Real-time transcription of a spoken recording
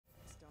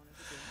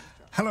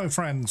Hello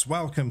friends,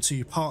 welcome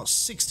to part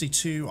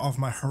 62 of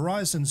my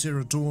Horizon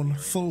Zero Dawn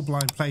full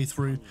blind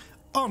playthrough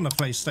on the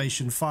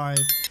PlayStation 5.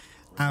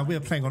 We are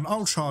playing on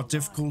ultra hard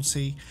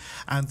difficulty,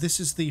 and this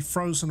is the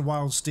Frozen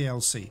Wilds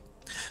DLC.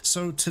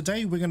 So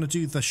today we're going to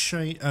do the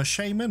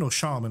Shaman or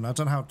Shaman, I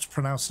don't know how to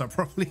pronounce that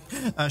properly,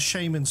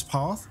 Shaman's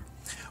path.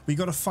 We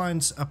got to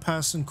find a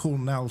person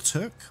called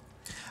Naltuk,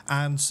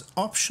 and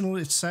optional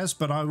it says,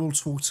 but I will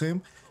talk to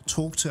him,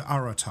 talk to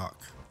Aratak.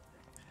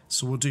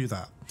 So we'll do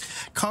that.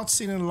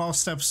 Cutscene in the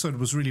last episode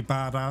was really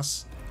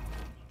badass.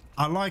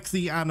 I like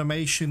the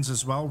animations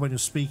as well when you're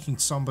speaking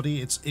to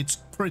somebody. It's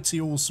pretty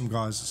awesome,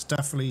 guys. It's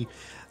definitely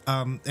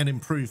an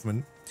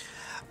improvement.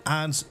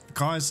 And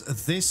guys,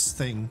 this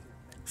thing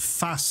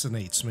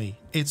fascinates me.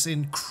 It's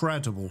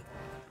incredible.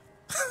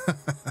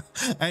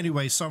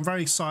 Anyway, so I'm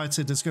very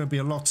excited. There's going to be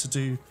a lot to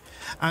do.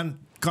 And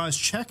guys,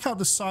 check out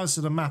the size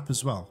of the map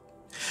as well.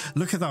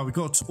 Look at that. We've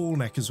got a tall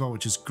neck as well,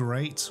 which is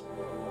great.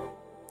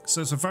 So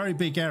it's a very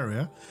big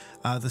area.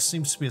 There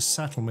seems to be a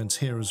settlement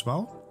here as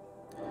well.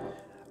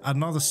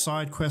 Another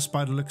side quest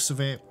by the looks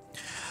of it.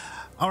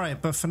 Alright,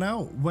 but for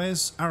now,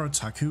 where's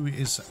Aratak? Who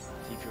is...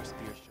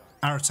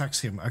 Aratak's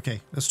him.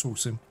 Okay, let's talk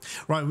to him.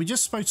 Right, we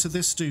just spoke to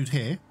this dude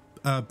here.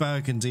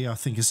 Burgundy, I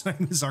think his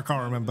name is. I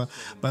can't remember.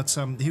 But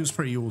he was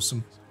pretty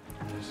awesome.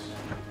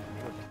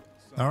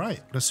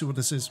 Alright, let's see what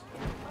this is.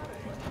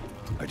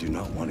 I do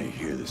not want to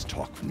hear this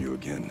talk from you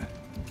again.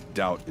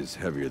 Doubt is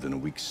heavier than a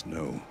week's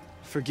snow.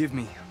 Forgive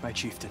me, my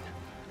chieftain.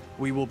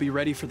 We will be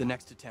ready for the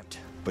next attempt.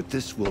 But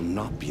this will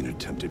not be an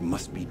attempt. It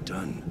must be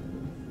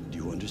done. Do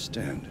you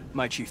understand?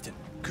 My chieftain.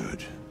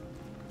 Good.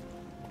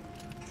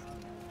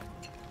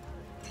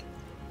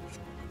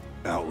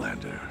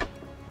 Outlander,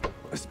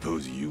 I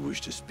suppose you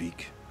wish to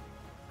speak?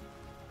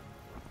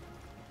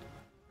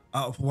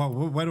 Well,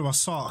 where do I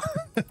start?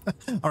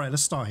 Alright,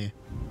 let's start here.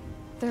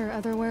 There are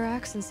other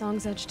Weraks in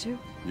Song's Edge too?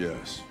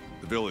 Yes.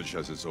 The village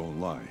has its own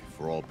life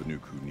for all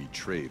Banuk who need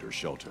trade or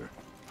shelter.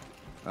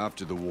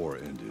 After the war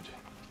ended,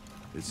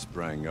 it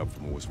sprang up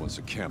from what was once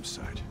a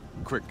campsite,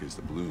 quick as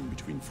the bloom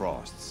between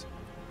frosts.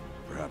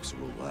 Perhaps it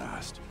will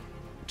last,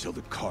 until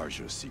the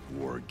Carja seek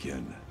war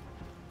again.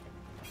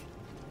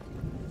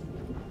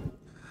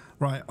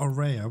 Right,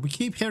 Aurea. We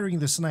keep hearing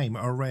this name,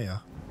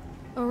 Aurea.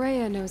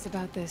 Aurea knows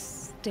about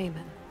this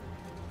Daemon.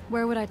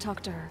 Where would I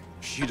talk to her?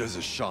 She does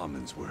a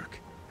shaman's work.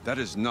 That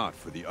is not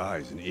for the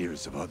eyes and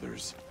ears of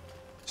others.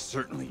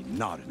 Certainly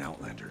not an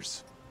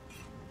Outlander's.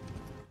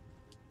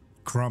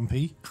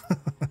 Grumpy.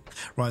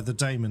 Right, the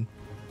Daemon.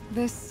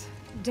 This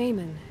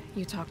Daemon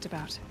you talked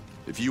about.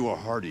 If you are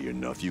hardy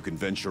enough, you can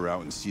venture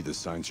out and see the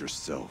signs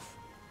yourself.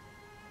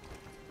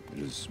 It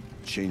has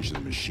changed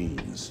the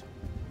machines,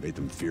 made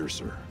them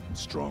fiercer,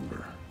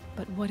 stronger.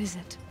 But what is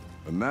it?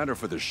 A matter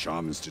for the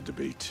shamans to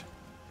debate.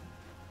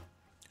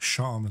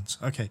 Shamans.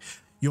 Okay.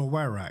 You're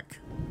Werak.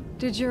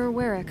 Did your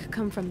Werak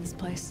come from this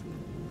place?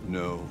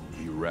 No,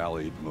 we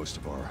rallied most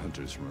of our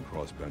hunters from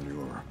across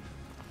Banur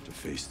to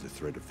face the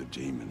threat of the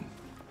Daemon.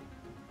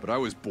 But I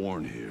was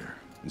born here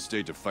and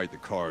stayed to fight the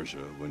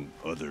Carja when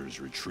others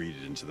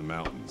retreated into the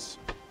mountains.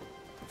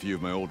 A few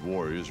of my old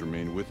warriors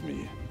remained with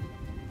me,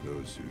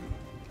 those who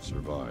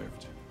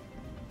survived.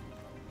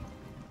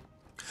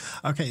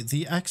 Okay,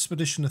 the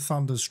Expedition of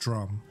Thunder's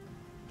Drum.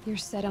 You're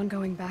set on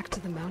going back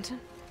to the mountain?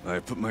 I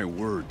put my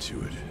word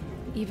to it.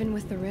 Even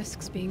with the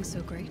risks being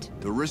so great?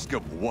 The risk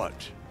of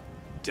what?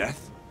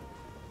 Death?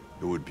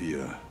 It would be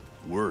a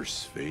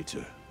worse fate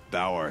to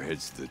bow our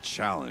heads to the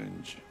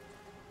challenge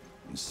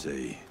and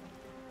say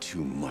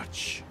too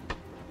much.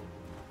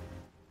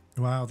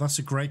 Wow, that's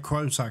a great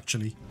quote,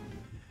 actually.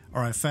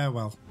 Alright,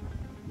 farewell.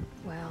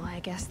 Well, I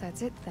guess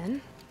that's it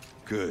then.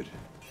 Good.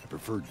 I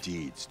prefer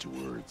deeds to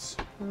words.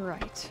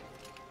 Right.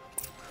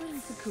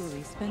 Queen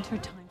Sakuli spent her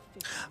time.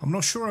 I'm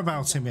not sure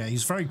about him yet.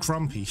 He's very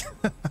grumpy.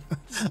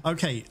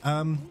 Okay,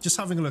 just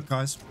having a look,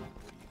 guys.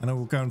 And then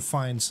we'll go and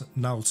find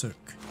Naltuk.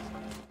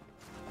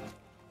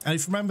 And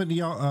if you remember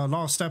the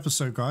last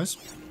episode, guys,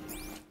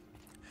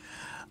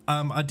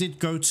 I did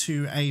go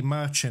to a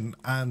merchant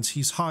and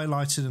he's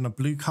highlighted in a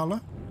blue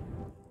color.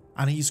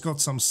 And he's got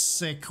some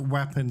sick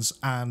weapons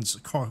and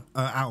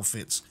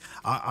outfits.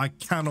 I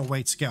cannot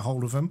wait to get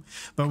hold of him.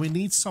 But we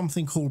need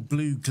something called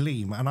Blue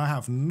Gleam. And I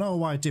have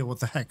no idea what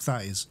the heck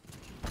that is.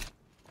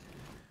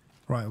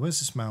 Right, where's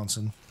this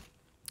mountain?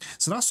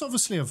 So that's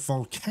obviously a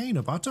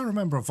volcano, but I don't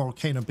remember a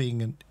volcano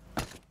being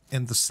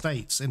in the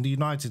States, in the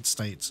United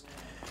States.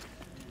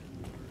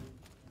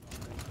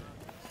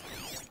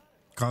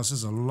 Guys,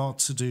 there's a lot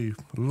to do,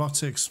 a lot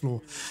to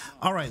explore.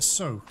 All right,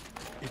 so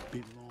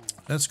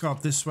let's go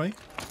up this way.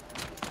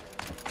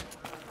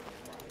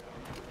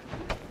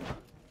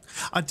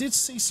 I did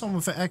see some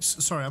of the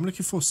sorry, I'm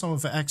looking for some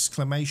of the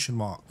exclamation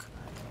mark.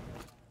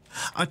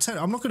 I tell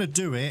you, I'm not going to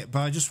do it, but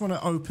I just want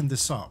to open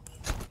this up.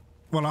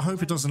 Well, I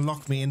hope it doesn't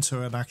lock me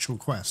into an actual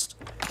quest.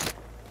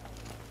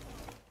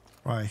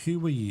 Right, who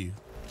were you?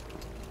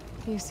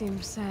 You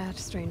seem sad,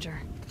 stranger.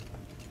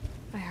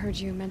 I heard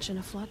you mention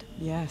a flood?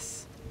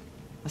 Yes.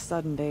 A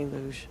sudden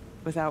deluge,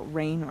 without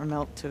rain or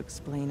melt to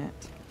explain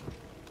it.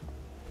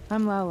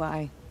 I'm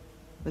Laulai,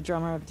 The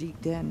drummer of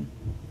Deep Din.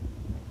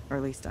 Or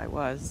at least I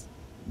was,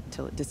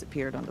 till it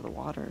disappeared under the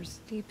waters.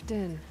 Deep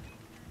Din.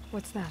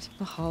 What's that?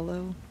 A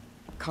hollow,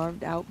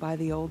 carved out by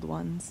the old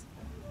ones.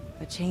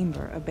 A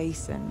chamber, a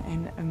basin,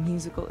 and a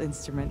musical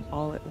instrument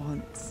all at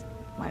once.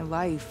 My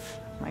life,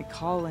 my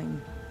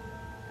calling.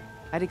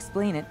 I'd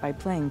explain it by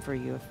playing for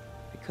you if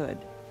I could.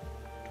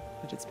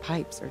 But its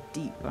pipes are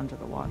deep under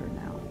the water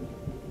now.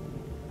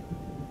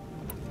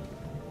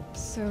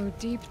 So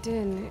Deep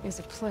Din is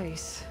a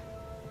place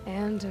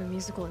and a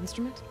musical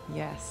instrument?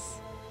 Yes.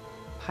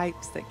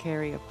 Pipes that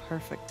carry a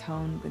perfect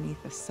tone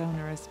beneath a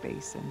sonorous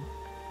basin.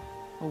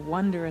 A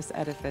wondrous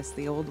edifice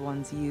the old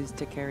ones used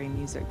to carry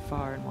music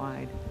far and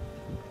wide.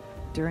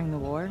 During the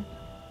war,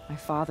 my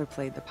father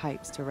played the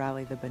pipes to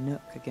rally the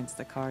Banuk against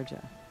the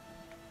Carja.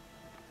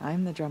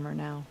 I'm the drummer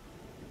now.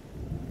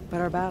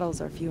 But our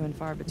battles are few and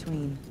far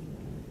between.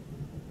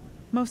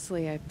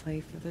 Mostly I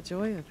play for the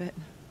joy of it.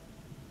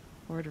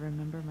 Or to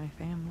remember my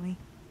family.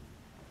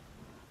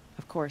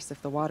 Of course,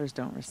 if the waters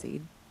don't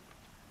recede,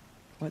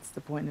 what's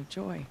the point of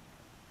joy?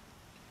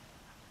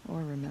 Or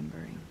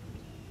remembering?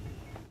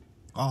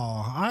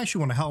 Oh, I actually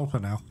want to help her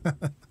now.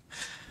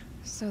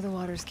 So the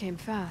waters came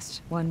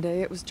fast. One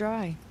day it was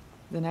dry.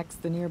 The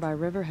next, the nearby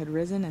river had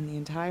risen and the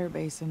entire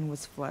basin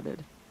was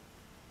flooded.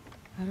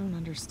 I don't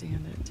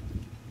understand it.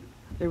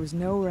 There was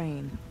no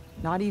rain,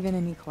 not even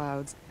any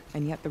clouds,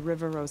 and yet the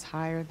river rose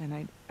higher than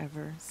I'd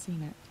ever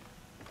seen it.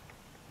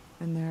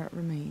 And there it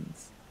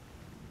remains.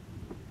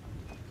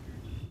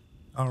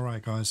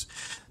 Alright guys,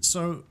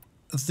 so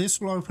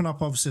this will open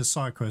up obviously a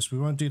side quest. We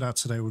won't do that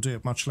today, we'll do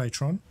it much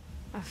later on.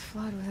 A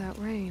flood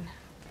without rain.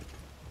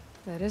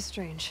 That is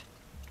strange.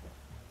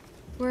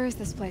 Where is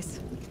this place?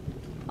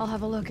 I'll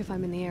have a look if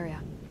I'm in the area.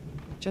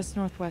 Just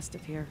northwest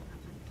of here.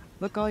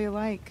 Look all you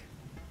like,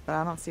 but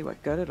I don't see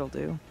what good it'll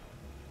do.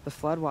 The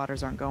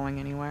floodwaters aren't going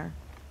anywhere.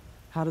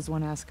 How does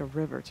one ask a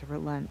river to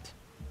relent?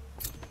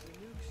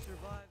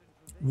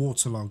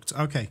 Waterlogged.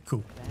 Okay,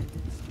 cool.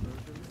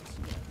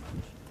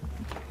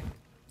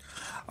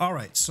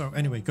 Alright, so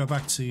anyway, go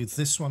back to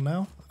this one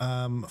now.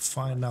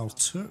 Find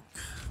Naltuk.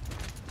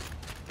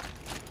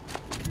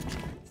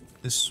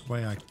 This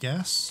way, I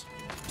guess.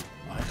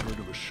 I heard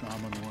of a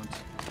shaman once.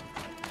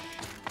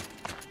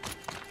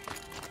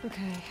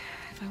 Okay,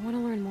 if I want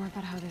to learn more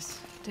about how this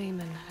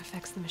daemon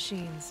affects the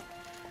machines,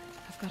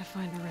 I've got to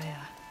find Maria.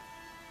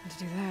 And to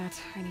do that,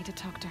 I need to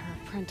talk to her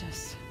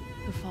apprentice,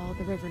 who followed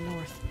the river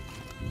north.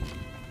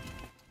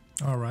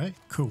 Alright,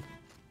 cool.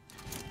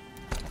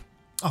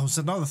 Oh, there's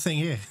another thing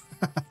here.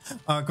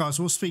 Guys,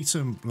 we'll speak to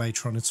him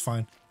later on, it's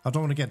fine. I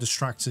don't want to get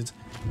distracted.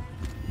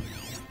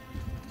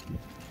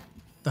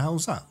 The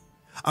hell's that?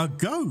 A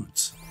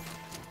goat!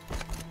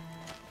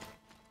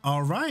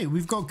 Alright,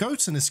 we've got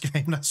goats in this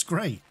game, that's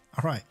great.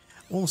 Alright,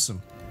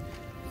 awesome.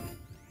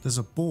 There's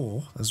a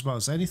boar as well.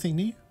 Is there anything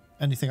new?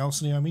 Anything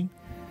else new, I mean?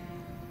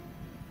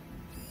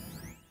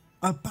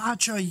 A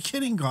badger, are you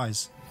kidding,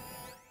 guys?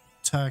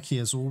 Turkey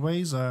as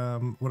always.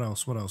 What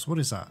else? What else? What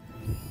is that?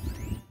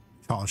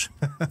 Charge.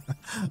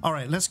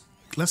 Alright,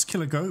 let's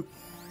kill a goat.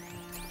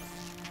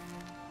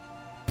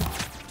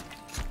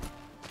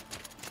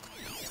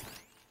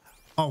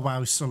 Oh wow,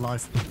 he's still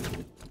alive.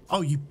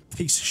 Oh, you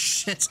piece of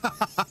shit.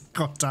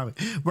 God damn it.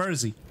 Where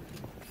is he?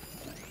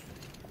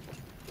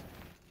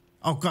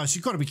 Oh guys,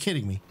 you've got to be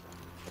kidding me.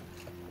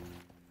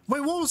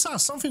 Wait, what was that?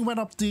 Something went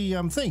up the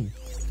thing.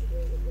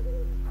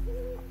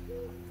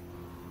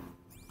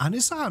 And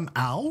is that an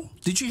owl?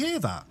 Did you hear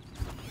that?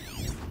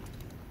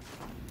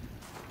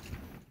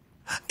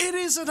 It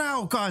is an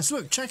owl, guys.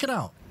 Look, check it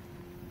out.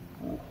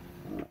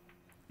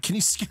 Can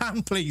you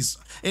scan, please?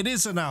 It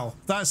is an owl.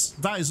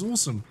 That is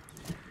awesome.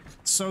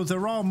 So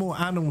there are more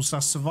animals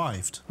that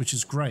survived, which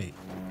is great.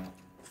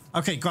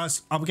 Okay,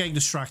 guys, I'm getting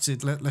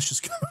distracted. Let's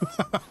just go.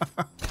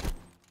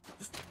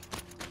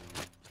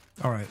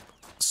 All right.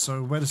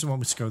 So where does it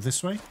want me to go?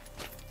 This way?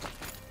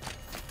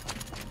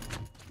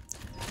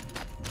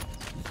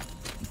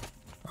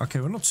 Okay,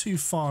 we're not too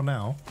far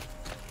now.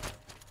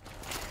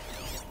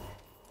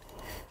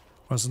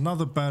 There's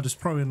another bird. There's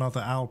probably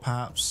another owl,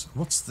 perhaps.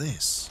 What's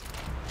this?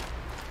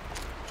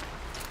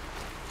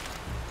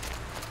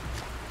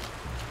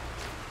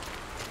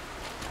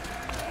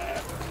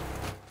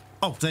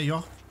 Oh, there you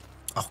are.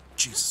 Oh,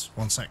 Jesus.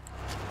 One sec.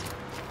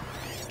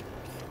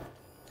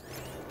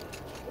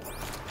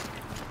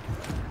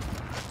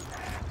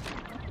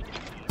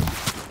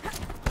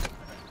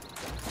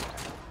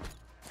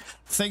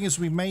 Thing is,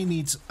 we may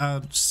need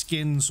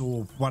skins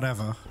or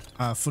whatever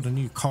for the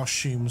new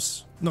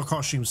costumes. Not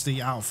costumes,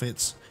 the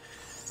outfits.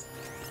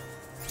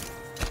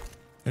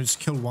 Let's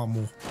kill one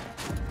more.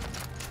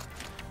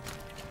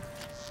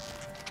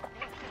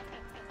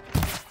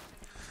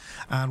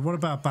 And what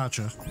about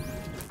badger?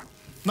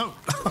 No!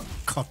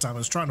 God damn, I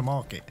was trying to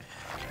mark it.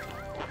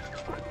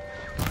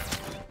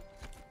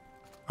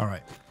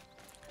 Alright.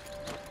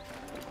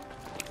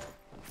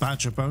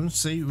 Badger bones.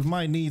 See, we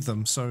might need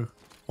them, so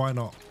why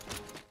not?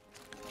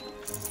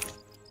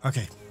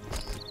 Okay.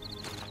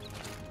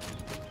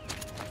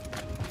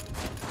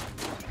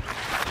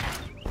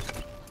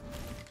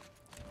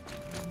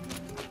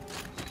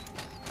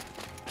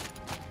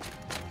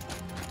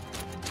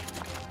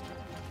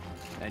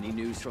 Any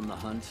news from the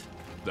hunt?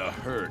 The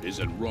herd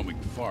isn't roaming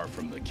far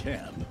from the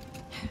camp.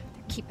 They're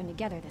keeping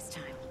together this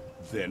time.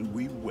 Then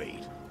we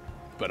wait.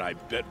 But I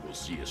bet we'll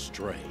see a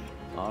stray.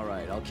 All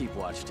right, I'll keep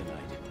watch tonight.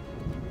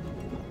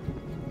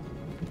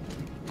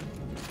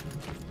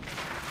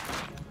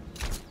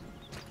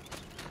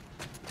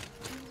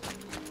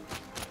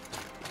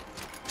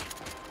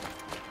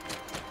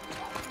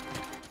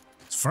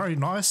 It's very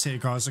nice here,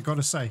 guys, I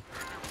gotta say.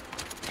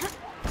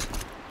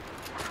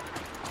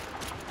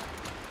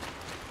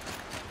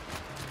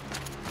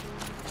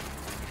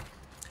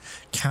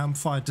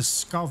 Campfire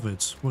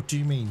discovered. What do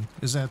you mean?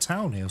 Is there a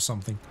town here or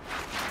something?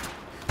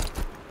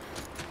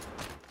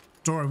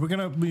 Dora, we're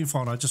gonna move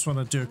on. I just want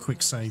to do a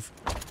quick save.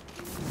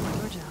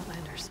 Carja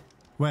Outlanders.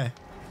 Where?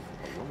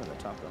 A woman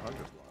atop the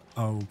hunter's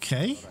lodge.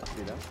 Okay. Thought I'd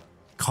see that.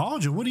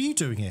 Carja, what are you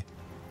doing here?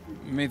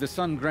 May the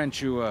sun grant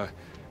you a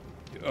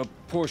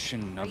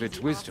portion of its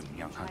wisdom,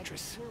 young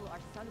huntress.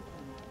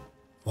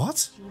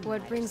 What?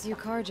 What brings you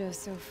Carja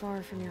so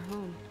far from your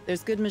home?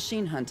 There's good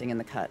machine hunting in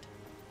the cut.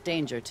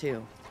 Danger,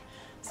 too.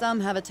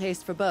 Some have a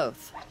taste for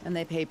both, and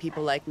they pay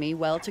people like me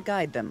well to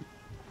guide them.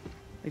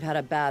 We've had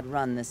a bad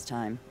run this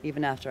time,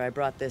 even after I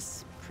brought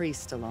this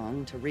priest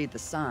along to read the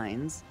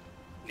signs.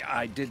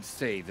 I did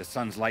say the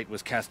sun's light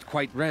was cast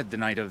quite red the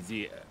night of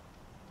the...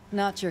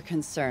 Not your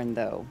concern,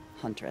 though,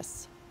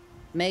 Huntress.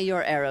 May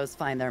your arrows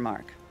find their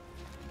mark.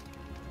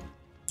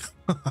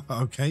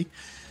 Okay.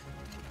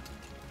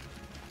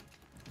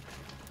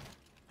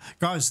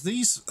 Guys,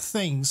 these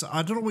things,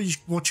 I don't know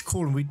what you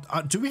call them.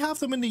 Do we have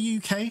them in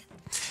the UK?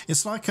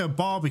 It's like a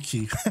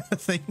barbecue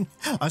thing.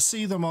 I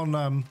see them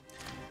on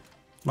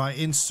like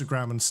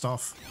Instagram and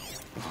stuff.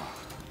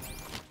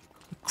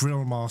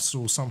 Grill master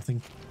or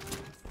something.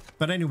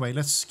 But anyway,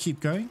 let's keep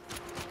going.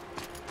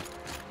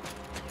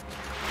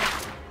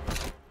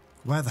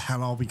 Where the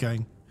hell are we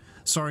going?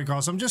 Sorry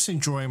guys, I'm just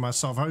enjoying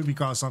myself. I hope you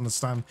guys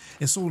understand.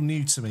 It's all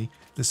new to me,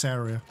 this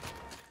area.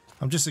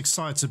 I'm just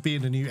excited to be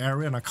in a new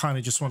area and I kind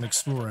of just want to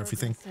explore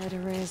everything. Said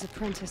Araya's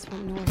apprentice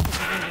went north of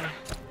the river.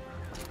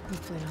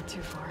 Hopefully not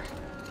too far.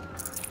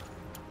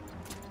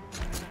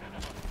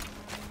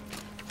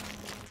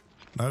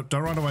 No,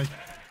 don't run away.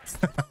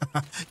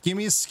 Give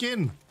me a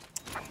skin.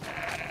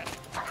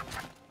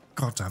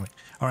 God damn it.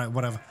 All right,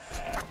 whatever.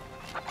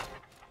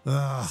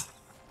 Ugh,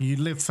 you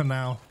live for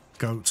now,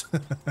 goat.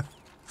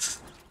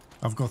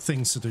 I've got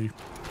things to do.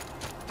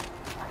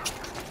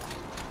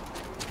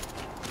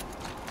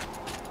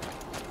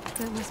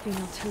 That must be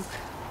Naltuk,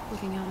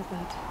 looking out at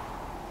that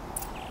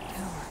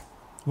tower.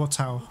 What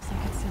tower? Looks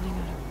like it's sending out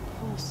a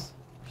pulse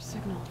or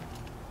signal.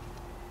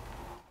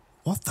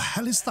 What the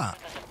hell is that?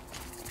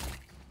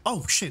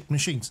 Oh shit,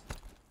 machines.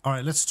 All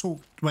right, let's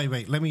talk.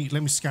 Wait. Let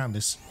me scan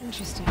this.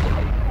 Interesting.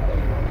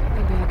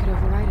 Maybe I could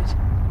override it.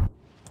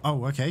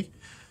 Oh, okay.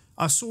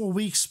 I saw a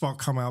weak spot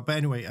come out, but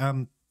anyway,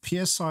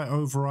 PSI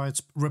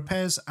overrides,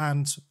 repairs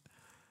and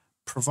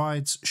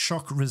provides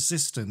shock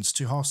resistance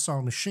to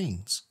hostile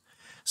machines.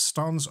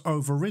 Stuns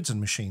overridden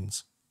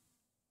machines.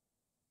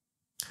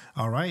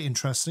 All right,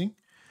 interesting.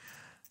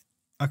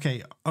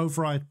 Okay,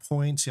 override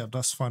points. Yeah,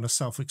 that's fine. That's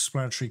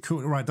self-explanatory.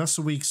 Cool. Right, that's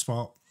the weak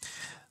spot.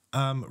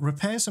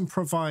 Repairs and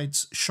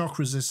provides shock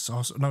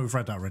resistance. No, we've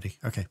read that already.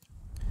 Okay.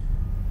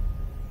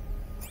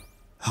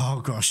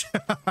 Oh, gosh.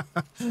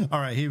 All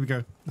right, here we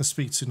go. Let's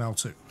speak to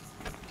Naltuk.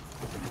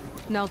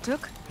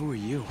 Naltuk? Who are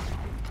you?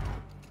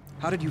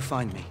 How did you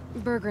find me?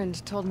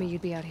 Bergrand told me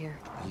you'd be out here.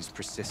 He's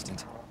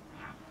persistent.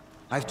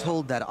 I've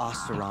told that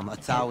Oseram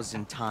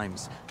 1,000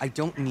 times. I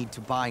don't need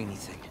to buy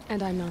anything.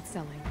 And I'm not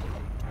selling.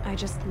 I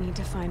just need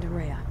to find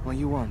Araya. Well,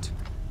 you won't.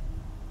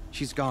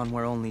 She's gone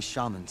where only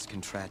shamans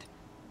can tread.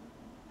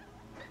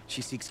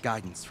 She seeks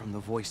guidance from the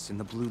voice in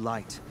the blue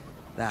light.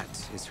 That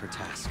is her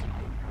task.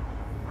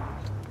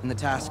 And the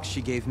task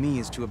she gave me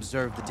is to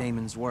observe the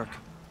daemon's work.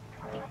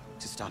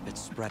 To stop it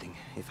spreading,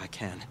 if I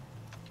can.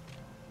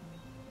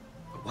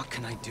 But what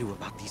can I do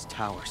about these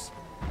towers?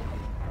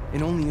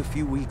 In only a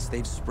few weeks,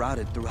 they've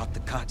sprouted throughout the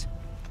cut.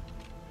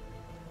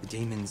 The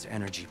daemon's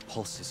energy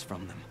pulses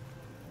from them.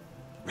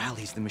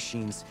 Rallies the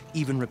machines,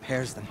 even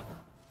repairs them.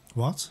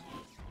 What?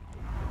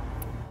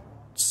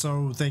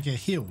 So they get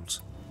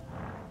healed?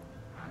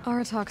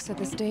 Aratak said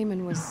this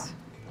daemon was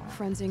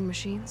frenzying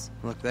machines.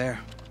 Look there.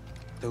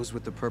 Those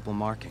with the purple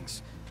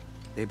markings.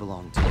 They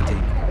belong to the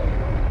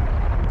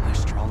daemon. They're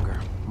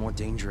stronger, more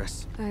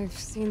dangerous. I've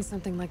seen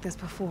something like this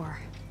before.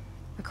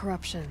 A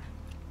corruption.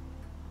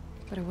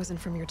 But it wasn't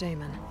from your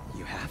daemon.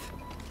 You have?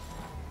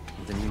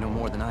 Then you know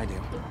more than I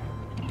do.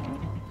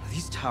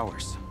 These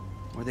towers,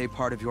 were they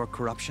part of your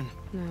corruption?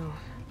 No.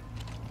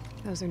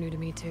 Those are new to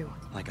me too.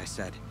 Like I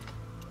said,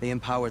 they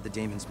empower the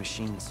daemon's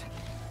machines.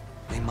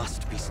 They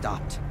must be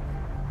stopped.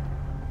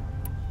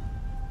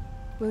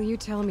 Will you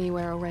tell me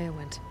where Araya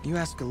went? You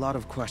ask a lot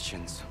of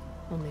questions.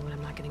 Only when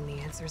I'm not getting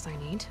the answers I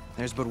need.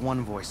 There's but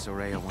one voice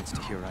Araya wants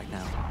to hear right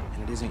now,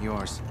 and it isn't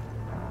yours.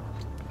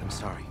 I'm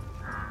sorry.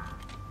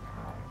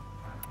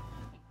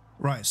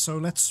 Right, so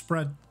let's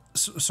spread...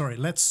 Sorry,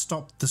 let's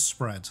stop the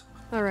spread.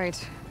 All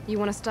right. You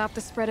want to stop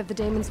the spread of the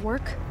daemon's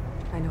work?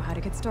 I know how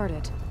to get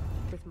started.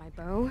 With my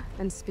Bow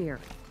and spear.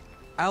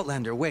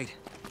 Outlander, wait.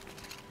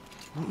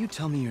 Won't you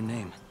tell me your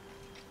name?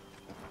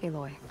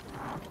 Aloy.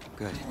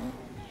 Good.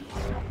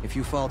 If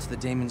you fall to the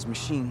Daemon's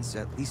machines,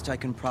 at least I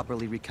can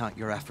properly recount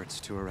your efforts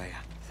to Araya.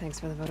 Thanks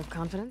for the vote of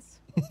confidence.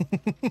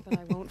 But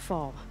I won't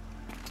fall.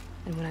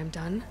 And when I'm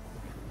done,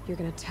 you're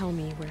gonna tell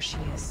me where she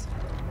is.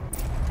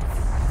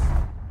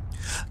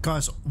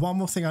 Guys, one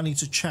more thing I need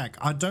to check.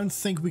 I don't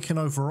think we can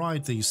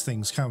override these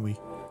things, can we?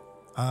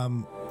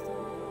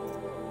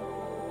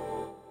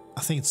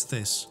 I think it's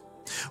this.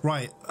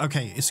 Right,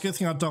 okay, it's a good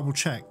thing I double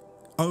check.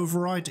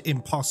 Override,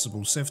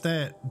 impossible. So if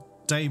they're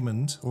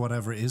Daemon or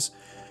whatever it is,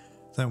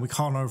 then we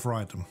can't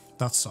override them.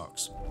 That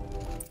sucks.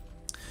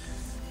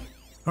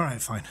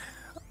 Alright, fine.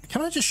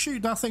 Can I just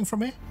shoot that thing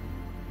from here?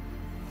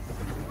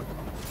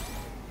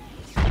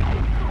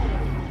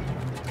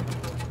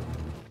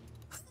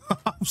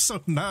 I'm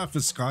so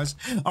nervous, guys.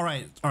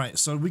 Alright,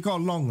 so we got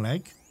a long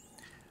leg.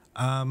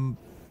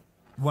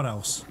 What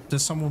else?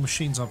 There's some more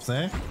machines up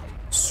there.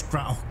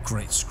 Oh,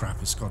 great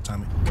scrappers, god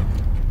damn it.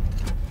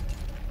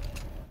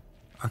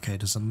 Okay,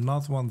 there's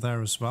another one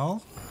there as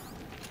well.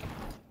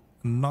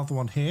 Another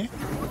one here.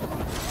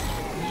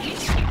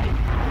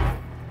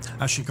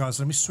 Actually, guys,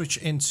 let me switch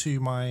into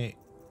my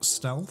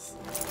stealth.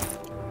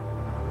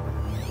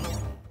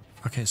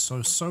 Okay,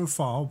 so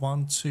far,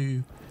 1,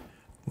 2,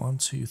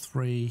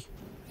 3,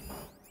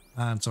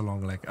 and a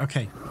long leg.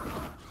 Okay.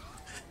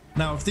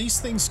 Now, if these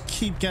things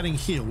keep getting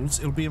healed,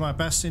 it'll be in my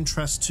best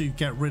interest to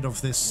get rid of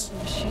this.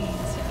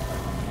 Machines.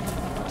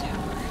 The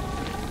tower.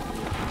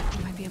 I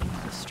might be able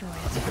to destroy it.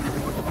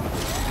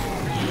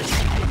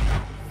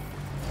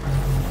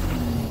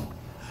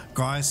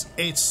 Guys,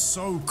 it's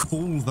so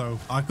cool, though.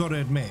 I gotta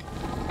admit.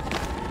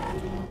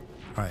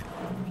 Right.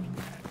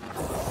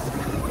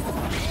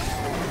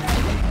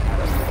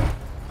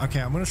 Okay,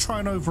 I'm gonna try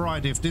and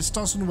override it. If this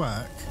doesn't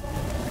work.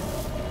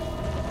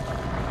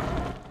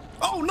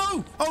 Oh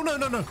no! Oh no,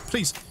 no, no!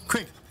 Please,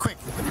 quick, quick!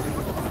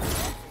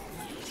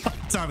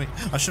 Damn it!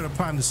 I should have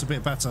planned this a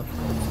bit better.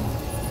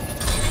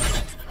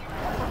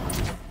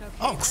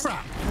 Oh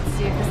crap! Let's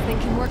see if this thing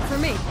can work for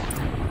me.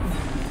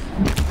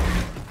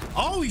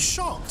 Oh, he's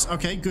shocked.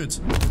 Okay, good.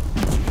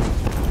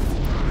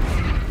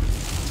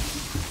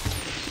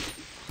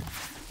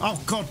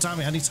 Oh god damn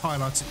it! I need to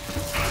highlight it.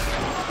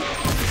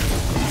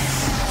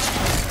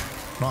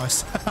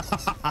 Nice.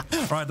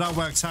 Right, that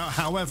worked out.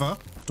 However,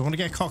 don't want to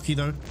get cocky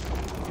though.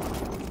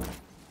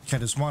 Okay,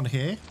 there's one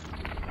here.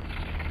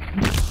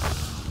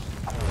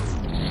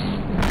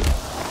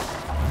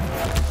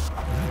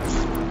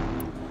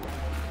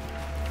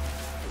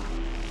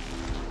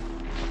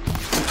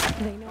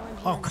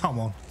 Oh, come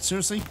on.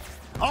 Seriously?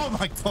 Oh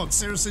my god,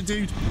 seriously,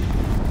 dude?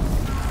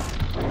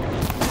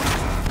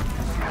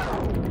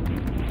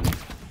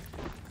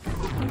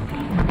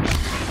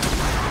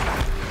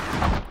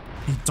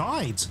 He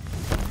died.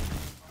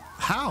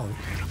 How?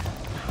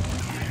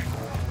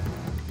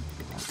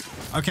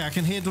 Okay, I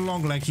can hear the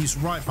long leg. He's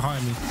right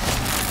behind me.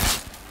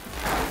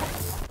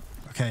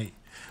 Okay.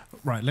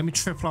 Right, let me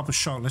triple up a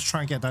shot. Let's try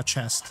and get that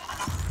chest.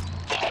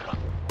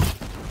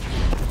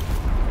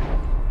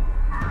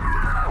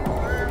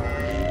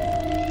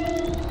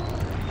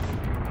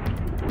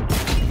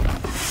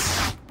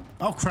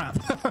 Oh, crap.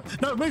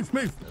 No, move,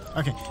 move.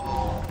 Okay.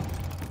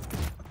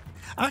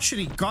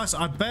 Actually, guys,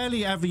 I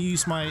barely ever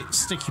use my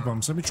sticky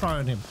bombs. Let me try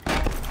on him.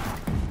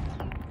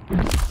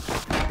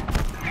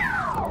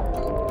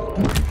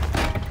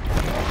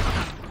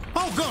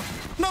 Oh, God.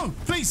 No,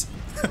 please.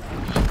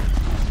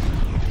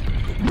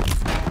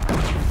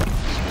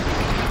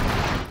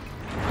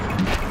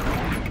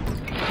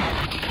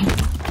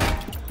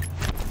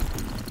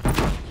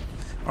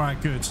 All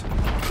right, good. So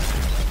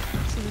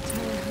the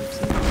tower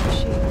helps in the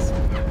machines. It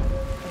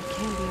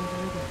can be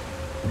overridden.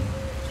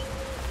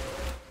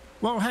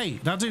 Well, hey,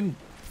 that didn't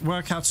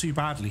work out too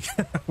badly.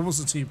 It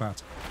wasn't too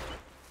bad.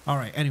 All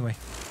right, anyway.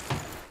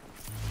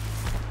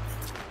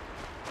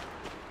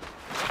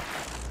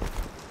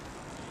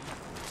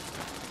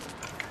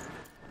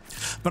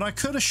 But I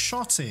could have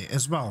shot it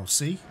as well,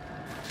 see?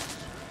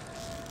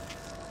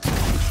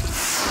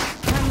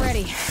 I'm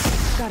ready.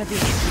 Gotta be.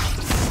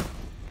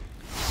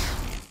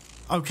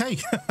 Okay.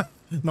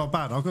 Not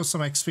bad. I've got some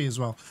XP as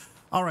well.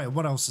 All right,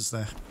 what else is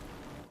there?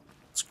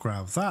 Let's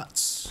grab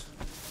that.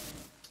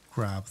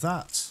 Grab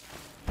that.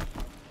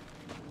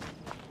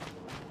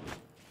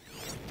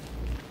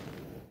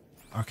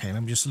 Okay,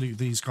 let me just loot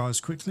these guys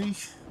quickly.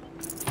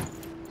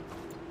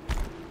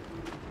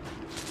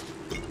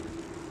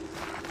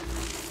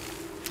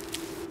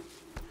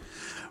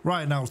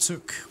 Right,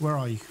 Naltuk, where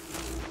are you?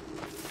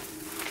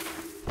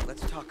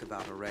 Let's talk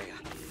about Araya.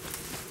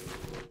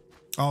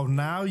 Oh,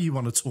 now you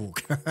want to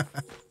talk.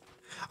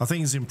 I think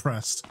he's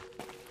impressed.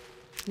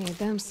 Need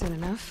them soon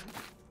enough.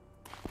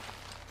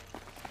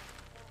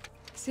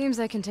 Seems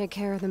I can take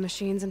care of the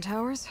machines and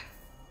towers.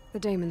 The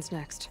Daemon's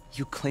next.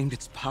 You claimed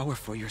its power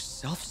for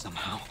yourself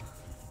somehow.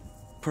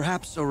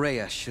 Perhaps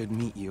Araya should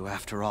meet you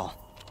after all.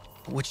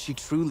 What she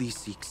truly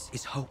seeks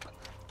is hope.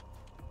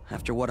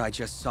 After what I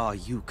just saw,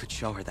 you could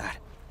show her that.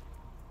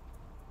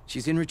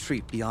 She's in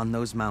retreat beyond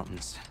those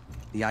mountains,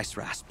 the ice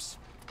rasps.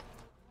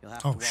 You'll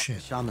have to walk the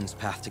Shaman's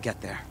path to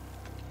get there.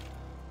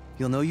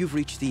 You'll know you've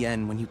reached the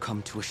end when you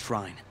come to a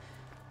shrine,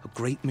 a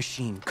great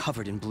machine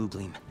covered in blue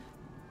gleam.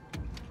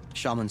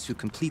 Shamans who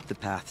complete the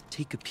path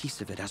take a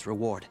piece of it as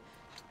reward.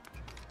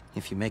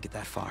 If you make it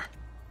that far,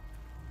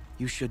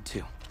 you should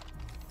too.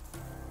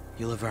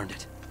 You'll have earned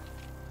it.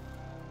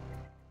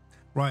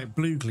 Right,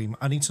 blue gleam.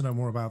 I need to know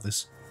more about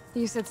this.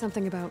 You said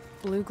something about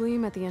blue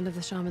gleam at the end of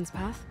the Shaman's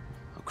path?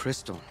 A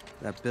crystal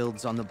that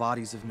builds on the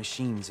bodies of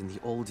machines in the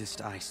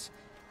oldest ice.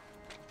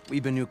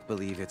 We Banuk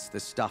believe it's the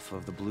stuff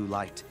of the blue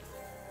light,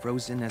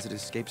 frozen as it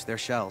escapes their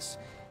shells.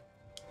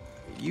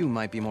 You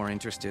might be more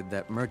interested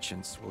that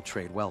merchants will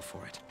trade well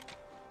for it.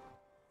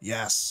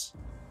 Yes.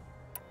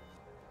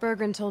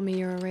 Bergren told me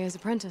you're Araya's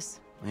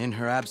apprentice. In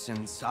her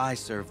absence, I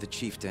serve the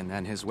chieftain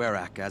and his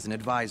werak as an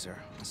advisor,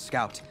 a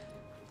scout,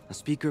 a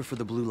speaker for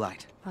the blue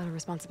light. A lot of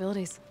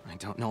responsibilities. I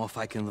don't know if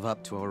I can live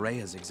up to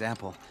Araya's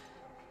example,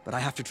 but I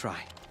have to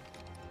try.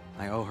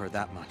 I owe her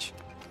that much.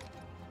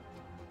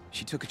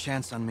 She took a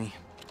chance on me,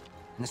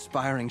 an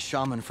aspiring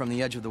shaman from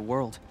the edge of the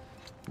world.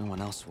 No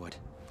one else would.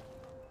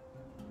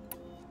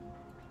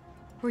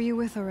 Were you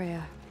with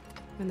Araya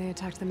when they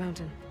attacked the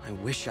mountain? I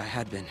wish I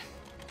had been,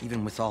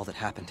 even with all that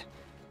happened.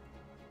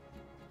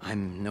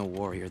 I'm no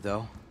warrior,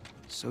 though,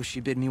 so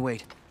she bid me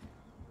wait.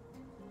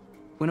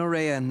 When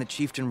Araya and the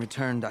chieftain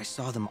returned, I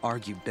saw them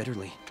argue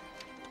bitterly.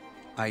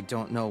 I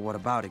don't know what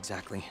about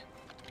exactly.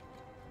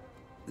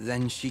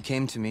 Then she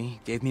came to me,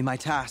 gave me my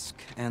task,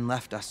 and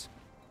left us.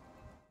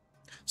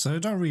 So they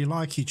don't really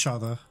like each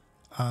other,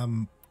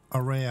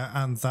 Araya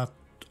and that,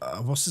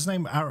 what's his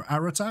name,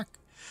 Aratak?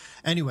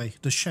 Anyway,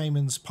 the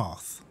Shaman's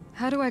path.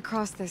 How do I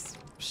cross this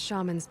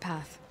Shaman's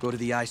path? Go to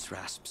the ice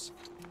rasps.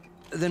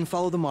 Then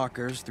follow the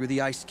markers through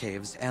the ice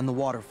caves and the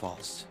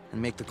waterfalls,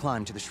 and make the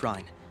climb to the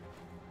shrine.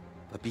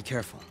 But be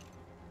careful.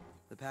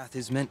 The path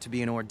is meant to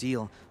be an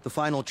ordeal, the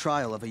final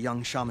trial of a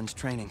young shaman's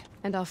training.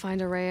 And I'll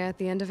find Araya at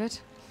the end of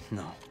it?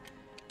 No.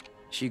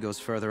 She goes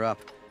further up,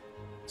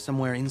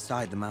 somewhere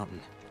inside the mountain.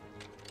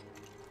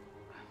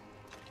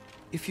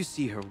 If you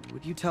see her,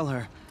 would you tell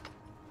her,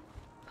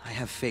 I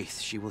have faith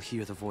she will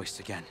hear the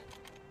voice again.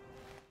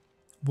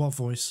 What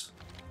voice?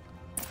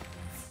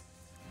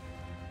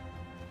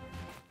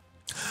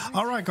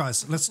 All right,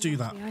 guys, let's do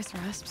that. The ice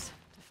rasps.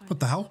 What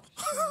the hell?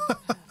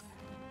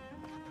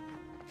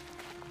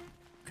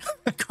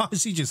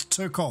 Guys, he just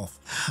took off.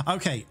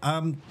 Okay,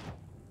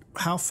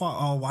 how far?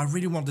 Oh, I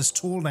really want this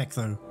tall neck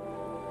though.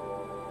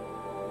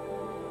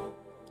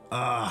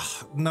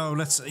 No,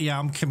 yeah,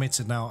 I'm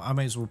committed now. I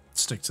may as well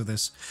stick to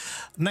this.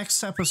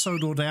 Next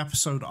episode or the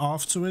episode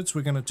afterwards,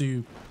 we're gonna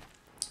do,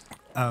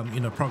 you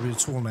know, probably a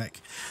tall neck.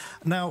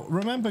 Now,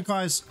 remember,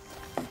 guys,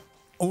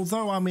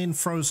 although I'm in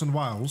Frozen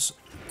Wilds,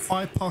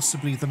 quite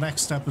possibly the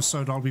next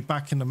episode I'll be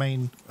back in the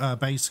main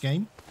base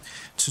game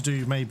to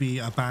do maybe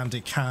a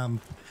bandit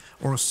camp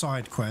or a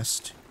side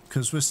quest,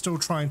 because we're still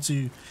trying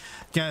to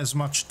get as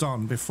much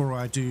done before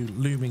I do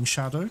Looming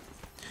Shadow,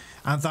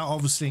 and that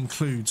obviously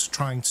includes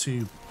trying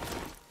to,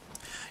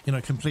 you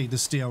know, complete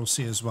this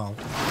DLC as well.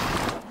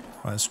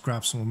 Right, let's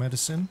grab some more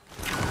medicine.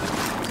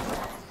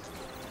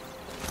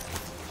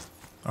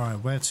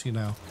 Alright, where to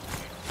now?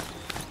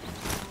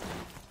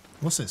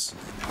 What's this?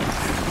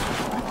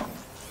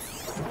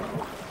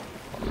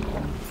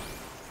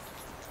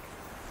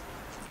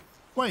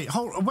 Wait,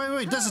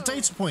 wait, there's a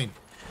data point.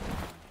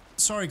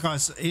 Sorry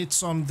guys,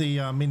 it's on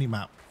the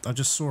mini-map. I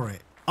just saw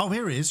it. Oh,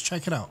 here it is,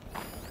 check it out.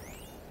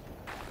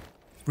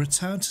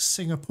 Return to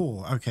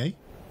Singapore, okay.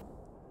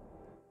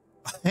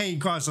 Hey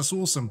guys, that's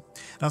awesome.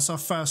 That's our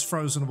first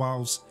Frozen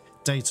Wilds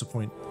data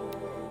point.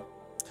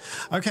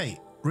 Okay,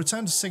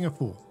 return to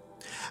Singapore.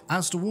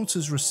 As the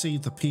waters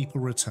recede, the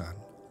people return.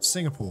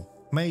 Singapore,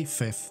 May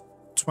 5th,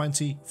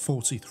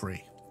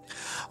 2043.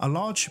 A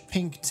large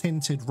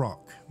pink-tinted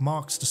rock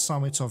marks the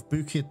summit of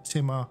Bukit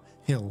Timah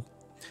Hill,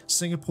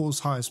 Singapore's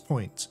highest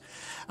point,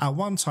 at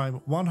one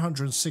time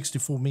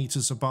 164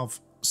 meters above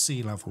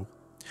sea level.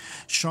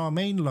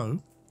 Charmaine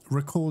Lowe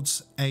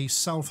records a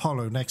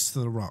self-hollow next to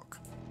the rock.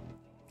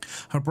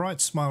 Her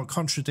bright smile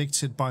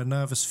contradicted by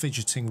nervous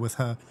fidgeting with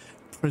her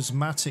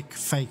prismatic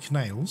fake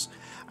nails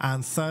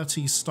and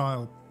 30s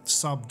style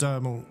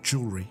subdermal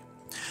jewelry.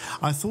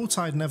 I thought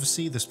I'd never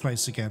see this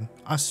place again.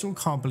 I still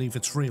can't believe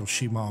it's real,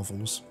 she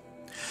marvels.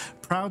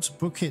 Proud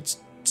Bukit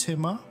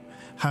Timah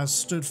has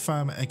stood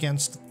firm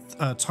against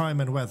time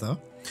and weather,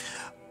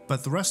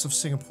 but the rest of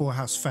Singapore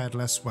has fared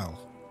less well.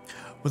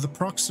 With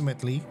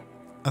approximately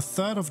a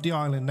third of the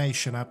island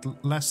nation at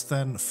less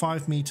than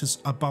 5 meters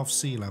above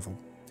sea level,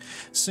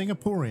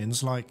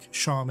 Singaporeans like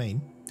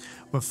Charmaine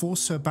were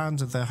forced to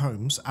abandon their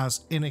homes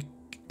as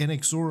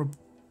inexorable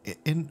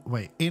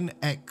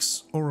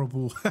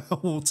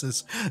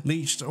waters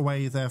leached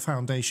away their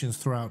foundations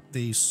throughout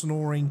the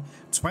snoring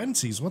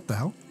 20s. What the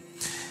hell?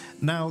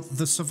 Now,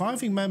 the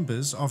surviving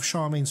members of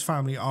Charmaine's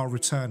family are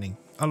returning,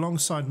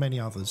 alongside many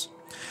others.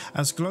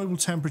 As global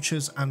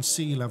temperatures and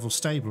sea level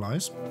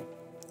stabilize,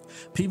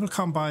 people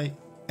come by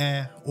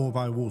air or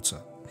by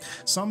water.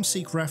 Some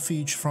seek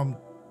refuge from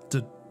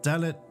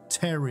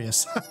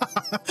Deleterious.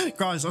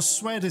 Guys, I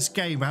swear this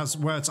game has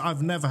words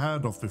I've never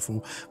heard of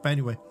before. But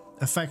anyway,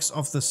 effects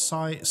of the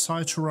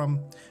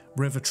Cyturum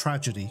River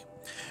tragedy,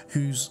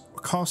 whose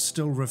costs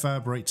still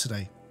reverberate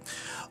today.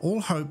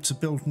 All hope to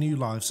build new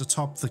lives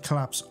atop the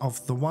collapse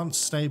of the once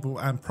stable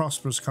and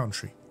prosperous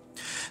country.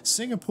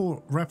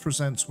 Singapore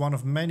represents one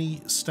of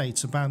many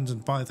states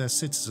abandoned by their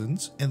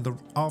citizens in the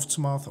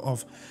aftermath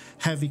of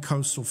heavy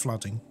coastal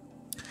flooding.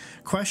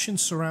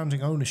 Questions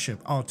surrounding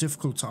ownership are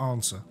difficult to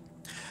answer.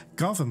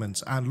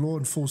 Government and law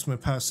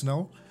enforcement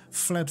personnel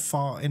fled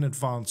far in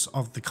advance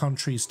of the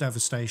country's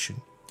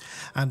devastation,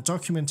 and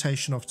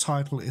documentation of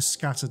title is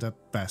scattered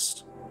at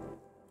best.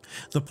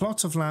 The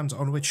plot of land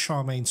on which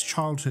Charmaine's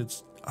childhood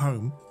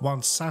home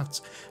once sat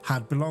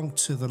had belonged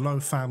to the Lowe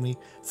family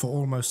for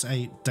almost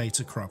a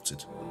data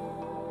corrupted.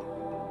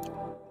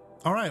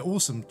 Alright,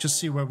 awesome. Just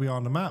see where we are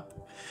on the map.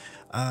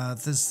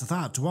 There's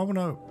that. Do I want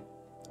to...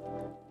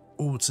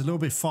 Oh, it's a little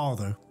bit far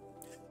though.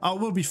 Oh,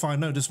 we'll be fine.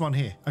 No, there's one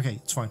here.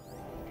 Okay, it's fine.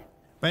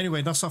 But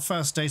anyway, that's our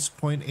first data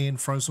point in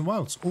Frozen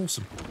Wilds.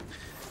 Awesome.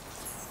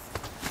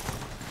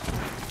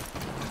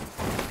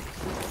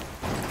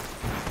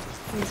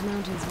 These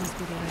mountains must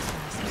be the ice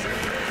passes.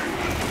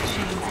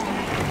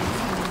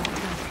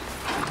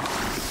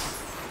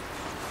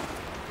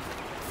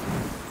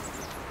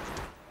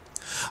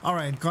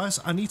 Alright guys,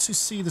 I need to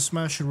see this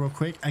merchant real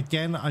quick.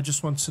 Again, I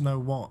just want to know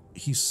what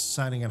he's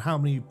selling and how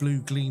many blue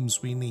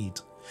gleams we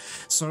need.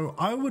 So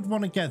I would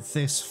want to get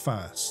this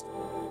first.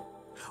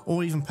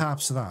 Or even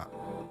perhaps that.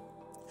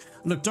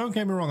 Look, don't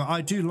get me wrong, I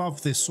do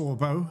love this sword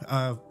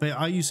bow, but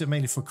I use it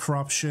mainly for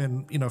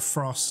corruption, you know,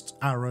 frost,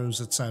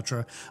 arrows,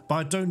 etc. But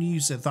I don't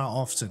use it that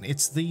often.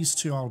 It's these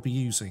two I'll be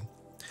using.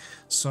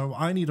 So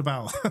I need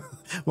about,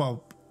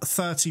 well,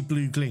 30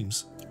 blue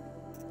gleams.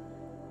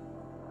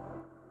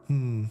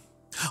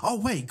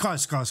 Oh, wait,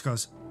 guys.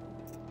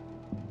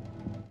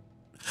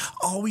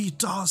 Oh, he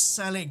does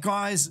sell it,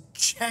 guys.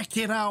 Check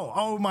it out.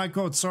 Oh, my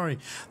God, sorry.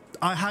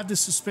 I had this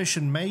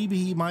suspicion maybe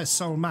he might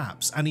sell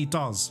maps, and he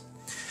does.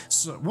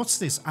 So what's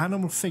this?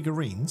 Animal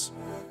figurines?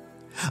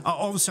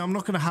 Obviously, I'm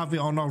not going to have it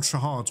on ultra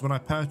hard when I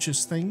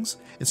purchase things.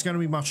 It's going to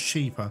be much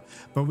cheaper.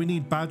 But we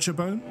need badger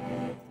bone,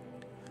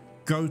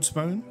 goat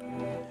bone,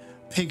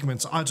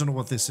 pigments. I don't know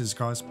what this is,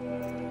 guys.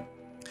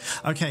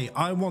 Okay,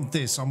 I want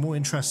this. I'm more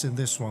interested in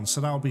this one.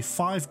 So that'll be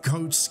 5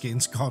 goat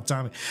skins. God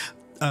damn it.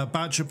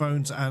 Badger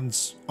bones, and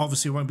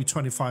obviously it won't be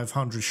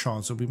 2,500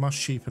 shards. It'll be much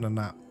cheaper than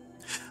that.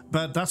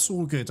 But that's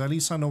all good. At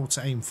least I know what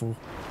to aim for.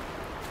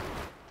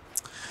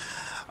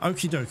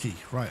 Okie dokie.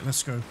 Right,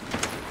 let's go.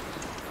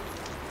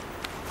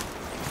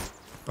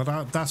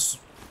 But that's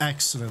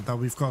excellent that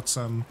we've got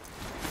some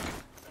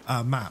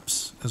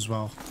maps as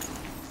well.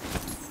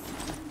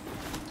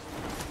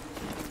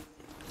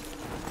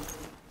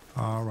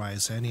 Alright,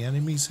 is there any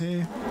enemies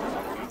here?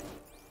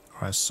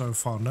 Alright, so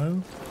far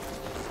no.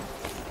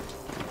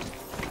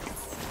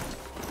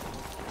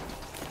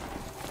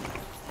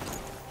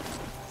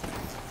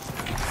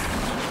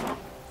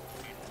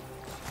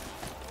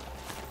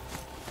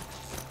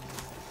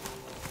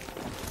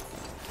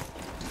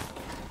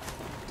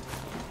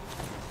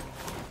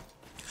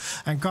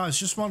 And guys,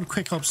 just one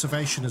quick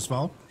observation as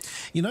well.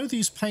 You know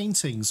these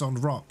paintings on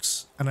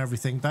rocks and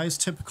everything, that is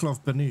typical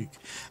of Banuk.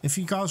 If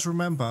you guys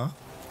remember,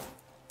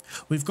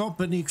 we've got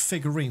Banuk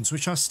figurines,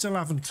 which I still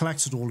haven't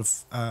collected all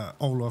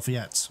of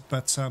yet.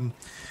 But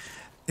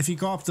if you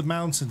go up the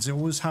mountains, it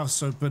always has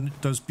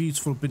those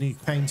beautiful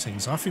Banuk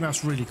paintings. I think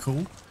that's really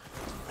cool.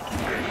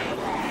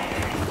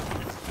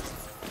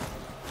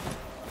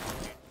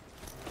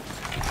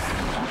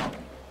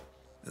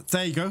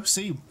 There you go.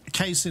 See,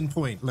 case in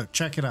point. Look,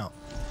 check it out.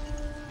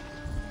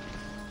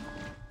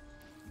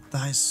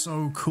 That is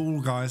so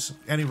cool, guys.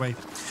 Anyway,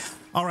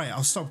 all right,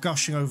 I'll stop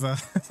gushing over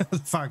the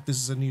fact this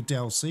is a new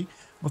DLC.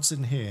 What's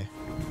in here?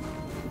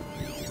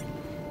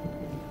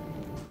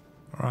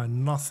 All right,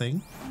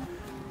 nothing.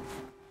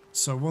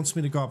 So it wants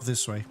me to go up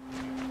this way.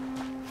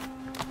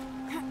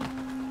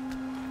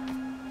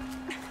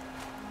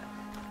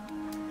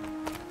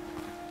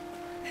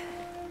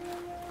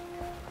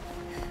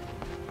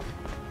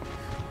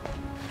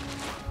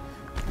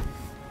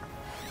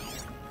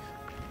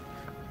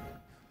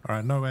 All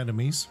right, no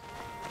enemies.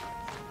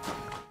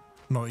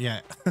 Not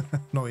yet.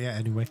 Not yet,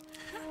 anyway.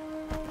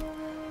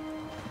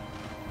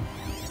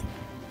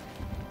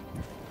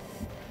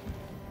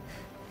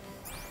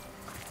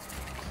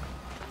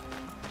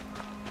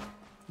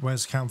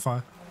 Where's the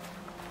campfire?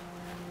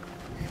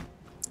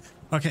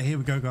 Okay, here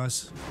we go,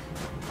 guys.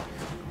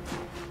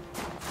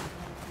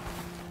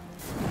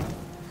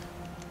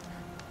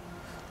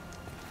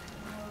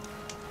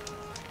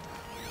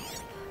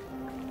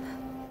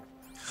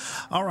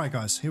 All right,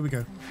 guys, here we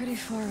go. I'm pretty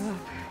far up.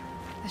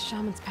 The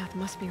shaman's path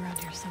must be around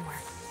here somewhere.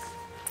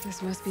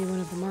 This must be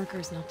one of the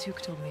markers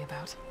Naltuk told me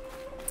about.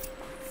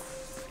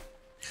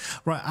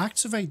 Right,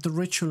 activate the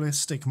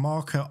ritualistic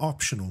marker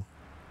optional.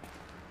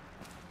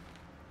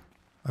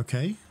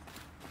 Okay.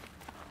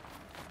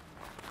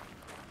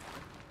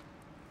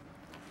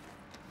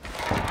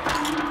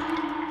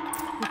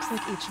 Looks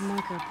like each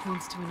marker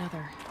points to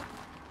another.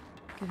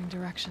 giving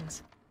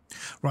directions.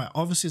 Right,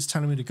 obviously it's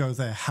telling me to go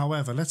there.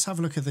 However, let's have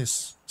a look at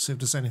this. See if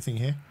there's anything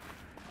here.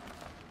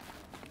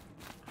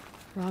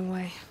 Wrong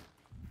way.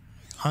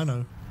 I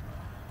know.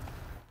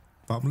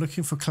 But I'm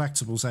looking for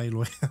collectibles,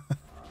 Aloy.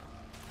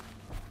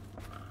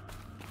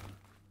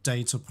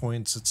 Data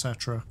points,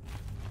 etc.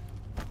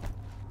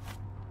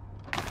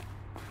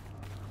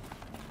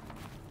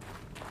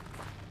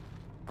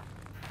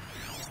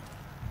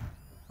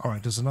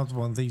 Alright, there's another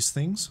one of these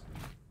things.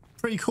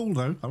 Pretty cool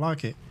though, I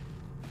like it.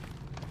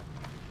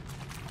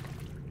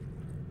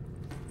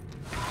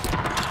 Guess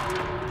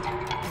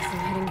I'm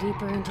heading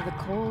deeper into the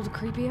cold,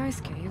 creepy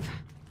ice cave.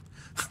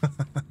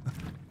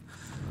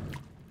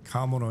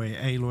 Come on,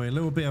 Aloy, a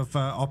little bit of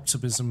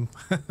optimism.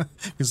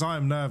 Because I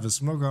am nervous,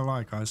 I'm not gonna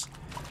lie, guys.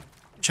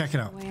 Check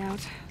it out. Way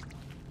out.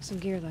 Some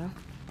gear though.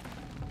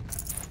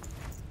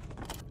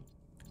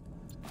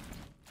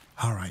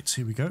 Alright,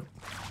 here we go.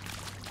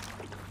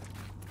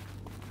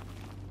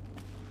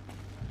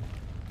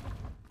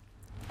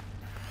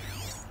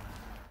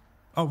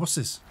 Oh, what's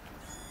this?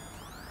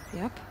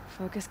 Yep,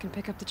 focus can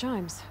pick up the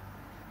chimes.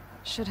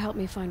 Should help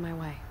me find my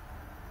way.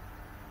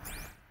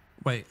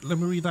 Wait, let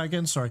me read that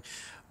again, sorry.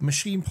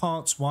 Machine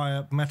parts,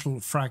 wire, metal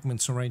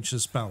fragments arranged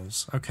as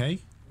bells. Okay,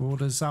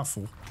 what is that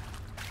for?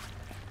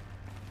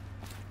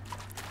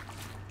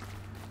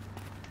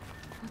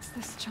 What's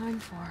this chime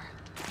for?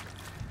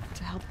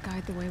 To help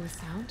guide the way with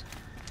sound?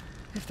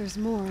 If there's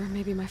more,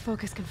 maybe my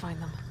focus can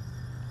find them.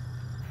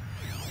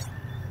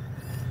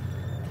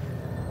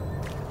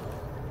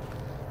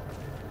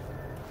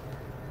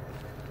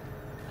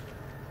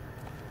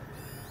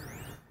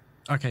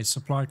 Okay,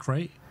 supply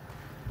crate.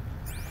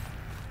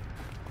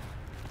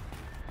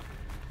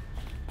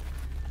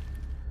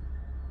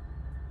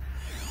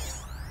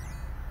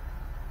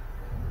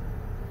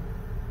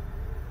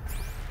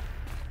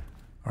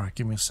 Alright,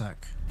 give me a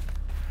sec.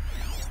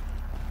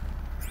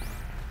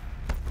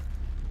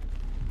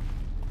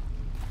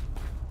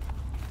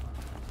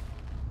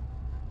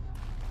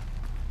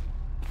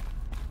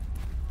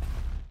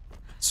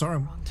 Sorry,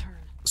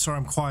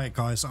 I'm quiet,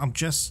 guys. I'm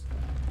just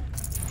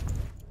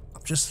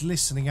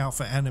listening out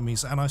for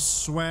enemies, and I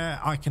swear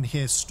I can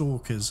hear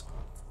stalkers.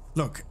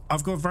 Look,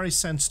 I've got very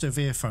sensitive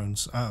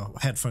headphones,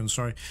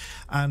 sorry,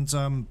 and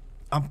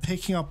I'm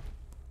picking up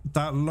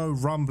that low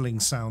rumbling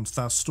sound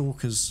that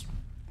stalkers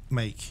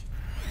make.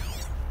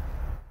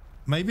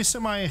 Maybe it's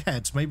in my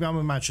head, maybe I'm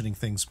imagining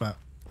things, but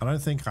I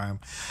don't think I am.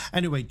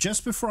 Anyway,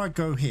 just before I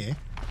go here,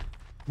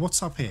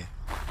 what's up here?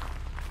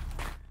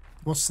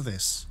 What's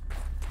this?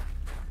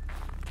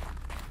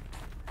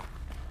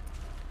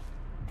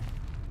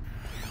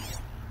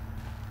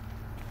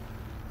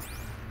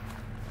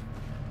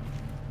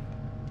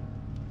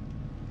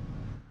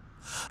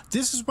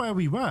 This is where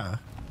we were,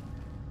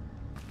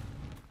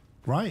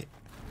 right?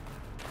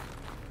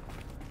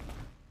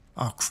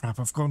 Oh crap,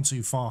 I've gone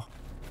too far.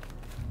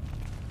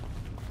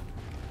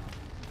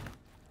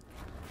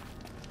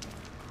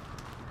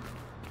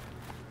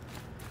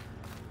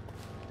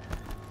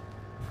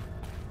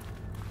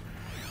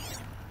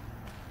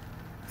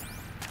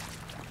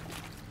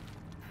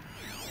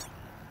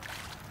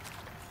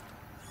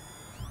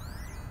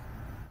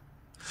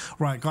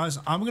 Right, guys,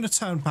 I'm going to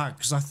turn back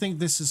because I think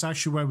this is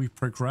actually where we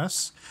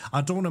progress.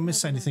 I don't want to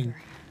miss anything.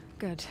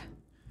 Good.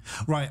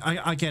 Right,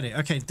 I get it.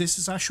 Okay, this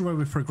is actually where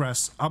we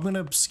progress. I'm going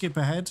to skip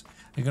ahead.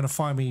 You're going to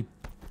find me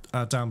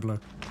down below.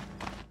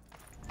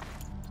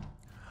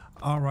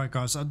 Alright,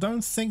 guys, I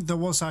don't think there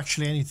was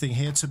actually anything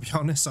here, to be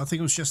honest. I think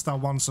it was just that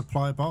one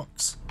supply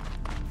box.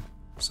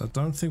 So I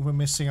don't think we're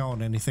missing out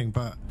on anything,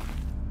 but...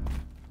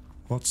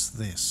 What's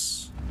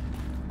this?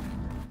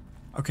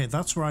 Okay,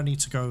 that's where I need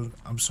to go.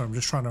 I'm sorry, I'm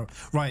just trying to...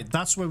 Right,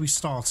 that's where we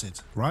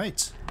started,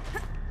 right?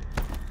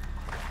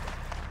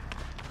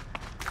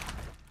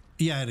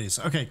 Yeah, it is.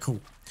 Okay, cool.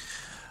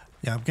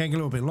 Yeah, I'm getting a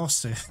little bit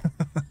lost here.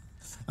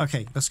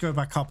 Okay, let's go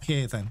back up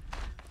here then.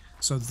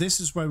 So this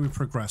is where we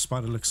progress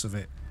by the looks of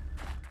it.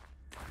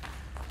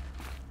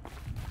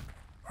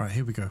 Alright,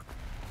 here we go.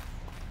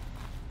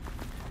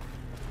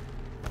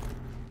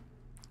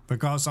 But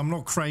guys, I'm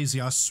not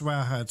crazy. I swear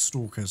I heard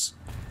stalkers.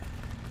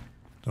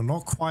 They're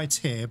not quite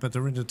here, but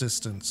they're in the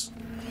distance.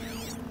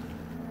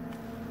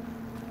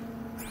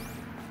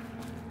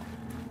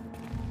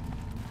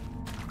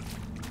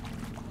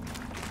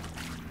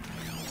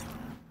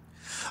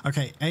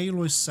 Okay,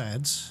 Aloy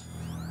said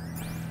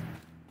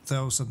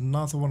there was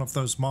another one of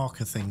those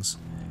marker things.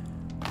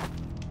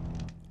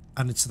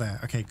 And it's there.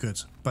 Okay, good.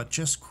 But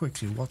just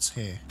quickly, what's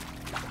here?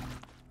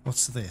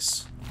 What's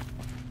this?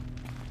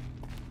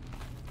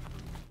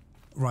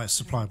 Right,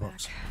 supply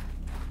box.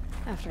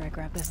 After I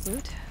grab this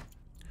loot.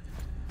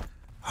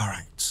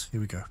 Alright,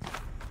 here we go.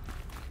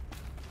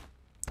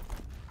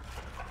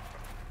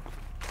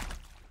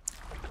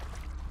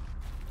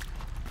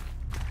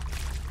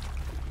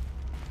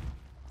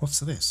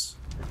 What's this?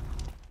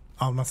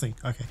 Oh, nothing.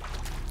 Okay.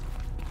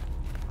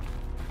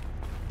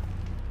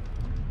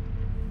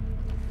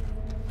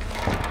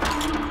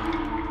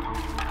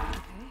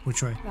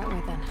 Which way? That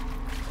way then.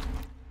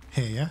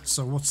 Here, yeah?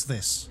 So what's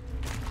this?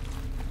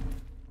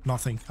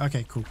 Nothing.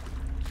 Okay, cool.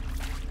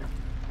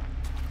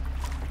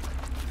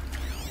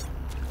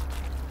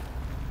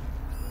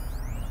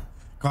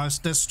 Guys,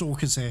 there's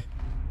stalkers here.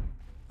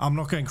 I'm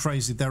not going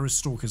crazy. There is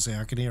stalkers here.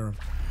 I can hear them.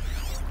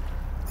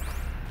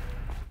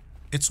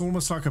 It's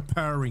almost like a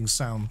purring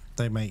sound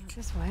they make.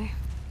 This way.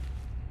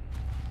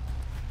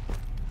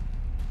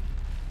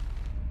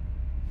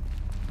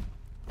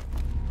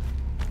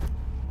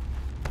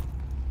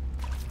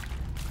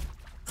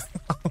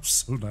 I'm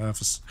so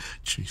nervous.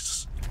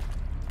 Jesus.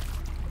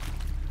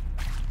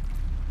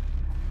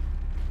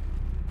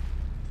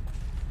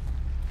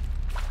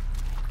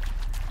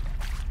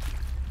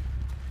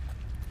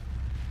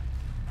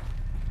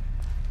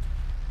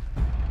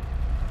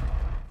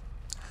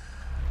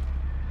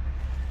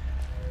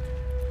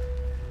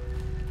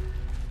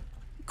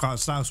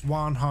 Guys, that was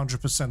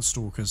 100%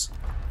 stalkers.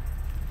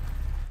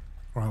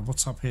 Right,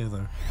 what's up here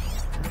though?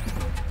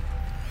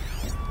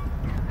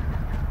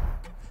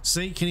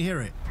 See, can you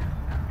hear it?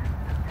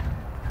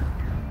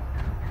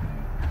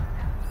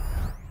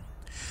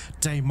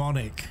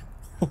 Daemonic.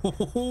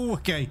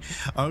 Okay,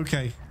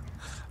 okay.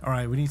 All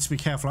right, we need to be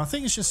careful. I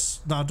think it's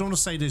just... No, I don't want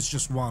to say there's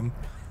just one.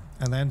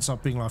 And there ends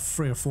up being like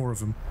 3 or 4 of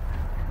them.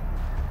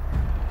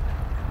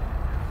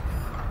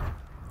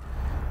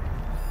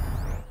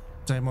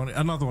 Daemonic.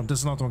 Another one.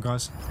 There's another one,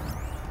 guys.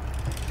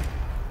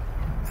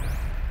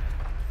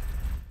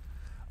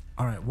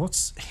 All right,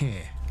 what's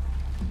here?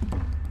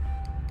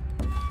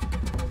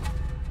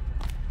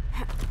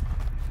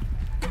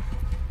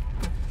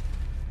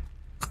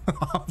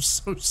 I'm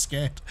so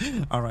scared.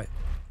 All right.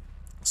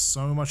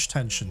 So much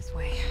tension. This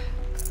way.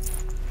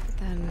 But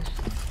then,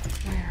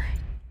 where?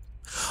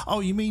 Oh,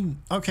 you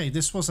mean... Okay,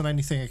 this wasn't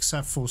anything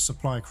except for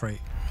supply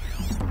crate.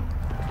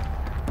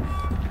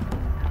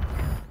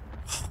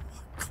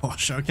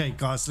 Gosh, okay,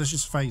 guys, let's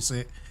just face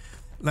it.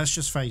 Let's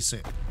just face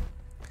it.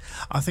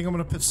 I think I'm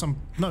gonna put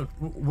some... No,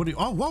 what do you...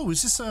 Oh, whoa,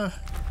 is this a...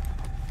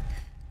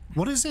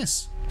 What is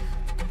this?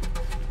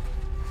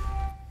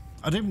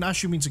 I didn't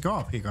actually mean to go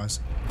up here, guys.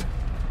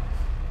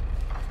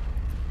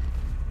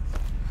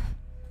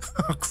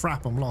 Oh,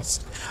 crap, I'm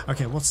lost.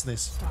 Okay, what's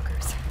this?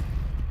 Stalkers.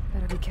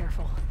 Better be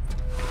careful.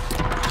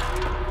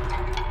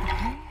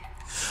 Okay.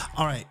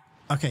 Alright,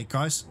 okay,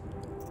 guys.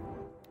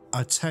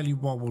 I tell you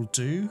what we'll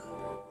do.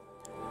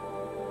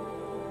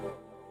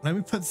 Let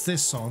me put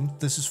this on.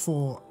 This is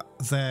for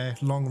their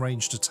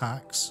long-ranged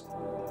attacks.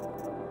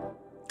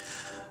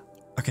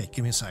 Okay,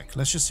 give me a sec.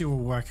 Let's just see what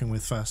we're working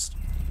with first.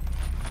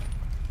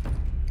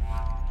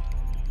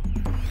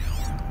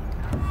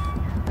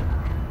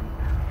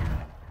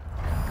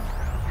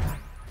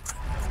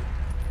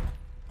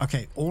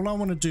 Okay, all I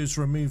want to do is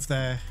remove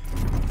their...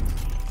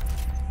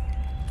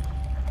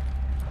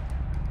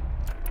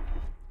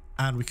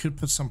 And we could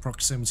put some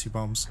proximity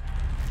bombs.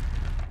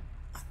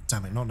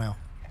 Damn it, not now.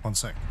 One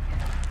sec.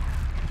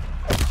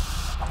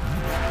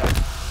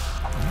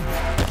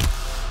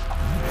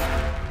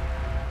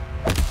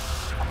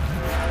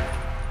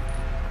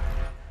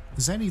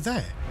 Is any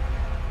there?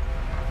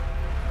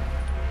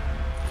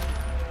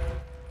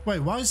 Wait,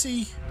 why is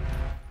he...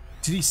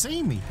 Did he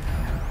see me?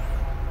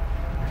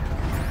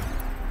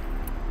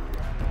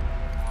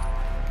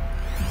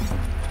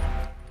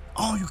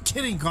 Oh, you're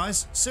kidding,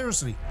 guys.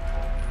 Seriously.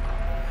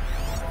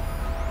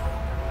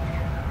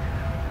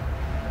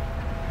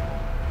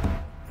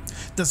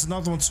 There's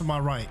another one to my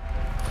right.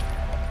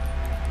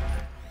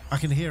 I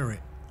can hear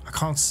it. I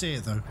can't see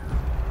it, though.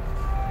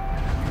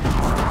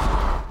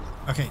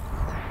 Okay.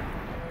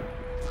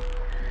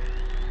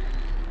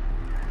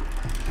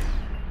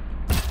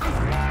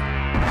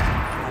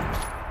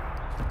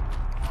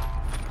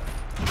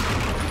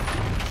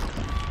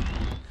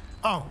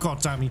 Oh,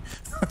 god damn you.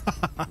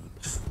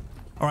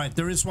 Alright,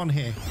 there is one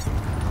here.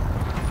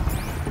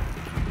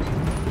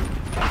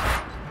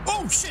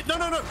 Oh, shit! No,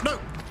 no, no, no!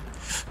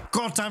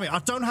 God damn it, I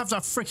don't have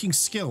that freaking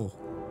skill.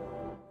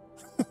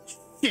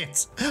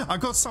 Shit, I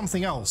got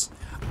something else.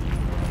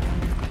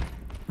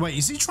 Wait,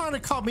 is he trying to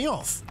cut me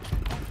off?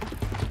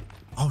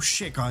 Oh,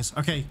 shit, guys.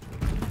 Okay.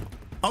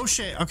 Oh,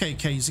 shit. Okay,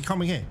 okay, is he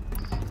coming here?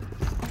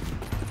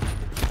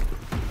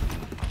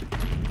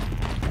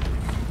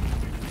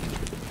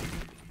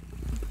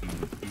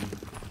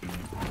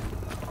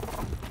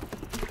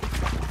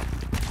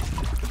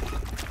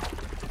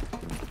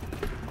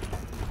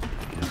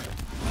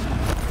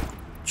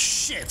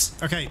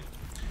 Okay.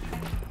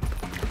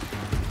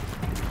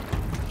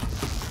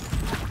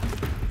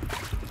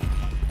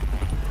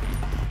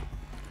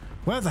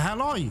 Where the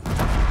hell are you?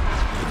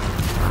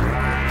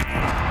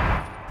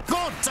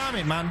 God damn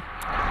it, man.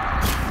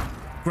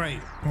 Great.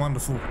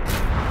 Wonderful.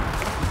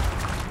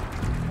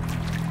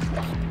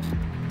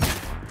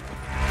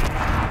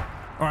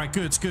 Alright,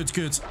 good, good,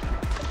 good.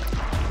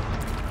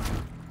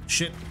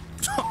 Shit.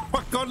 Oh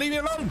my god, leave me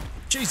alone!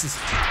 Jesus.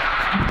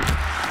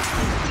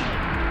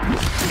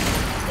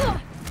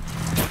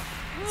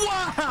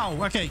 Wow!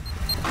 Okay.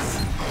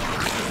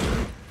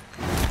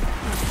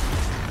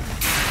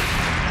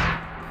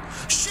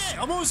 Shit!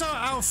 I'm always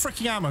out of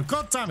freaking ammo.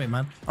 God damn it,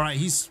 man. Alright,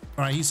 he's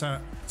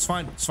hurt. It's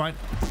fine, it's fine.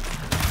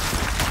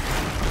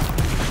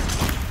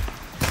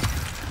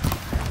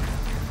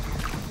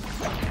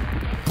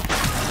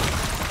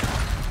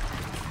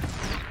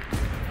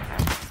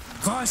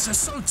 God Guys, they're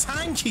so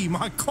tanky,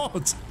 my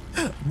god.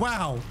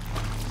 Wow.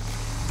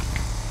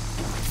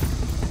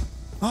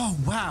 Oh,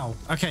 wow.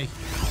 Okay.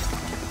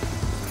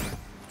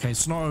 Okay,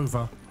 it's not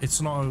over.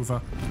 It's not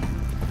over.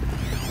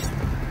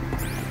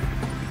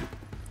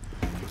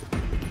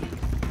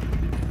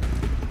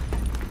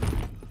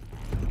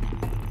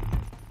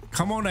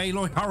 Come on,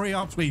 Aloy, hurry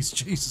up, please.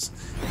 Jesus.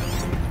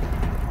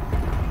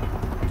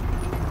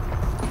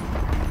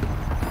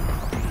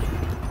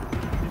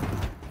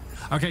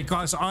 Okay,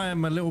 guys, I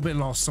am a little bit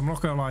lost. I'm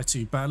not going to lie to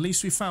you, but at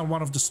least we found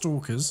one of the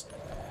stalkers.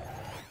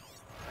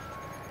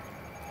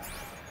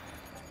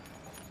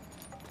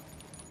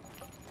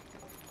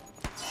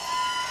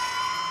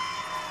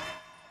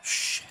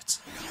 Shit.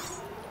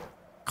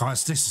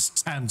 Guys, this is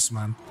tense,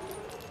 man.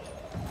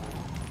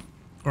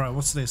 All right,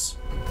 what's this?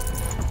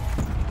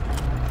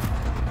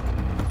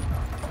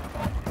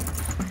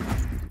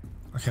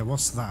 Okay,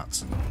 what's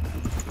that?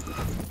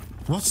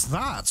 What's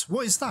that?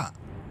 What is that?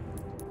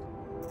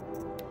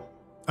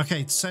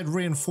 Okay, it said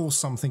reinforce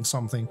something,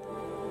 something.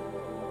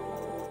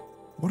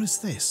 What is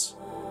this?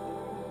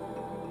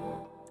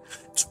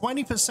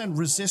 20%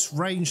 resist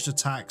ranged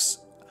attacks,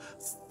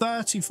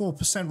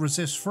 34%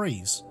 resist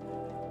freeze.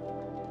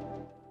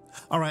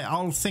 All right,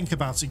 I'll think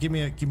about it. Give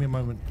me a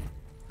moment.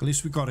 At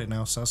least we got it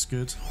now, so that's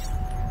good.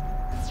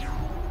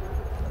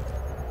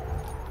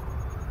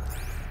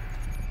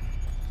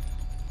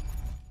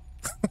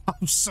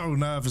 I'm so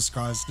nervous,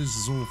 guys. This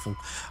is awful.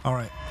 All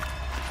right.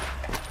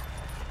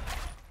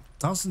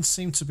 Doesn't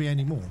seem to be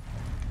any more.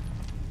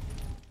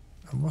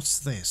 And what's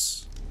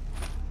this?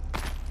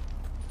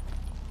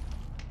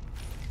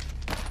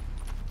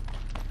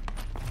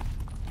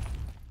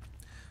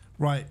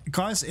 Right,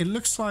 guys, it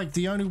looks like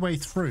the only way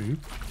through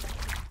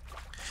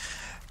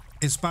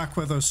is back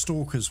where those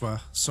stalkers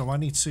were. So I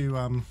need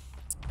to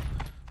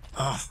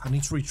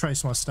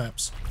retrace my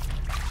steps.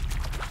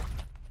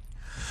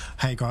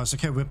 Hey guys,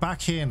 okay, we're back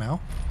here now.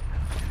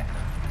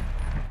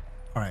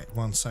 All right,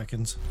 1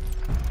 second.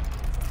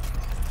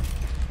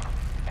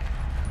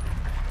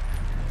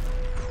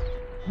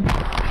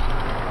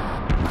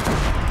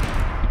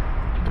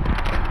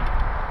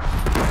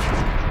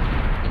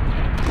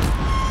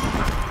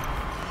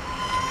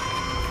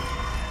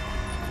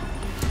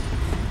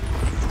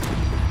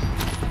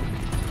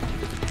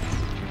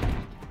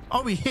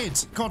 Oh, he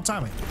hit! God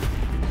damn it!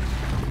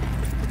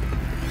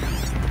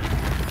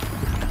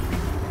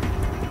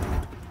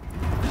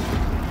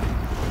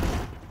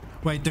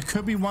 Wait, there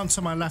could be one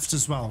to my left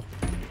as well.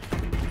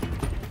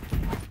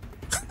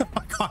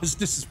 Guys,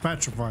 this is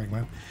petrifying,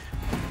 man.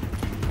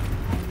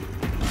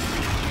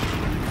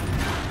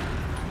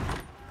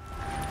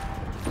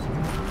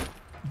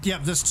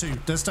 Yep, there's two.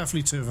 There's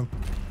definitely two of them.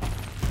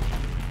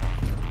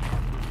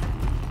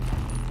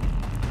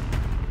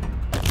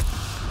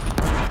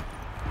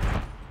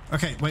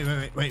 Okay, wait.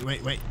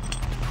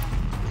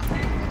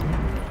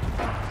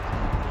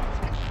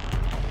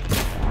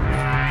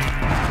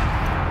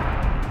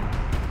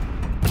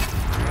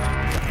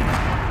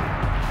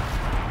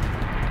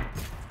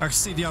 I can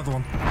see the other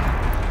one.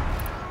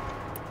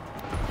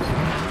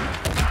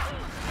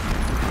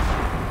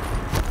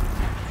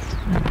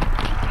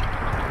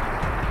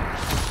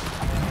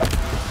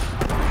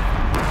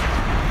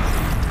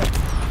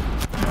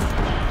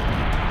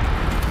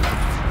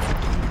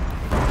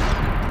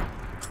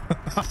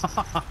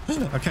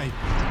 Okay.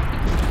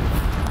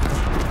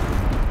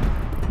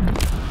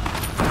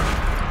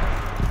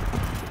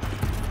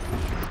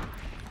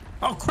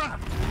 Oh crap!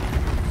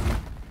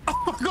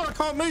 Oh my god, I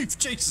can't move!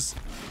 Jesus!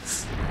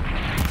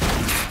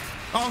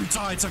 Oh, he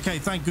died. Okay,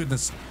 thank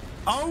goodness.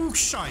 Oh,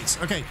 shite.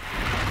 Okay.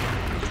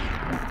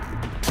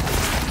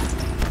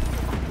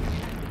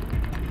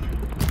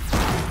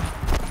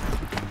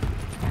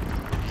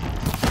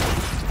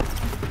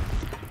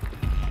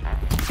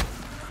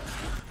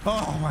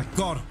 Oh my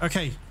god.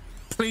 Okay.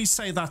 Please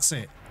say that's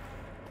it.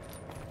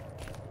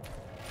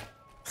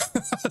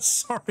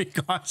 Sorry,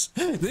 guys.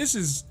 This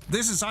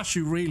is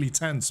actually really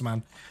tense,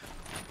 man.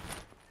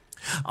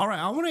 All right,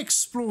 I want to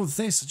explore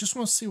this. I just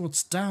want to see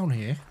what's down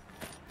here.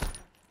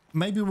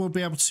 Maybe we'll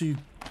be able to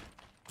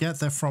get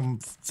there from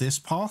this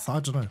path. I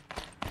don't know.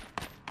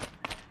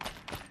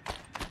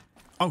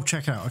 Oh,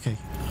 check it out. Okay.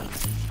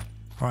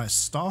 All right,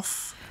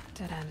 stuff.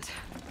 Dead end.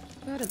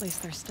 But at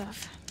least there's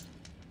stuff.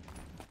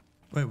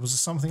 Wait, was there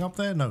something up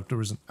there? No,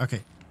 there isn't.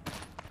 Okay.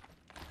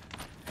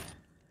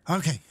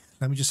 Okay.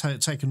 Let me just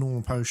take a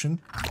normal potion.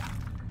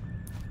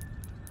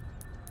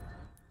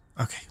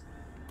 Okay.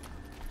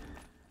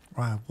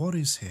 Right, what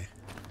is here?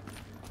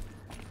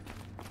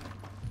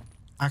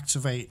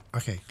 Activate.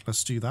 Okay,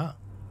 let's do that.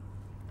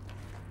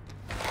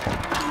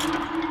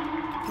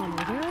 There we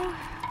go.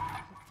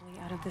 Hopefully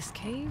out of this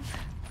cave.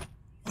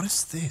 What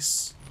is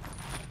this?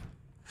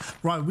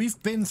 Right,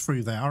 we've been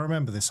through there. I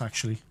remember this,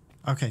 actually.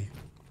 Okay,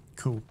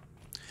 cool.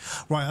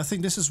 Right, I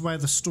think this is where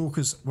the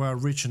stalkers were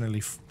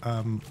originally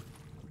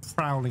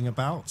prowling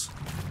about.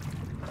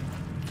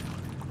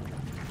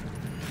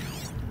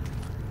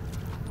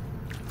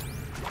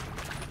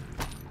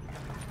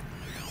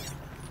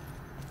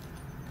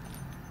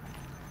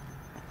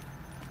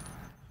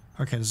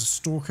 Okay, there's a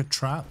stalker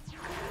trap.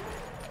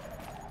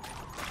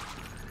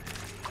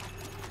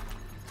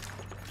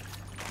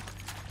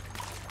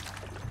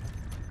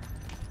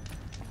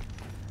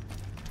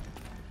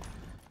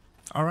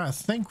 Alright, I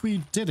think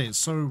we did it.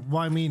 So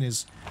what I mean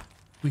is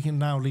we can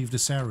now leave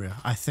this area,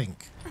 I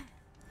think.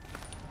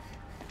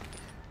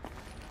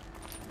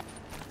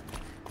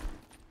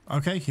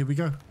 Okay, here we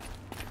go.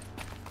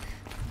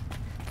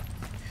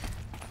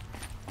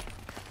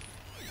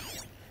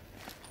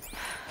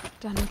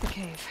 Done with the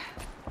cave.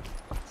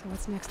 So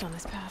what's next on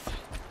this path?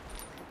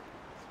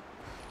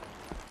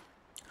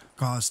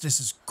 Guys, this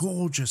is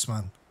gorgeous,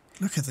 man.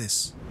 Look at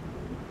this.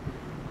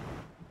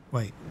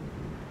 Wait.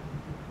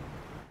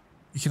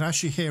 You can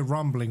actually hear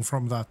rumbling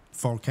from that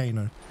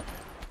volcano.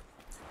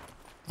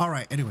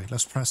 Alright, anyway,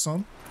 let's press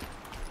on.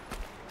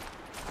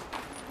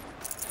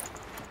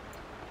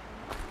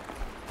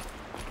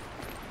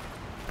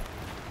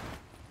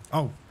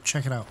 Oh,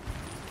 check it out.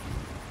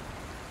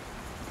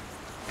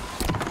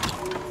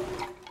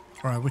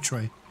 Alright, which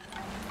way?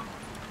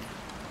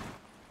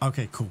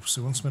 Okay, cool.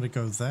 So it wants me to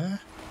go there.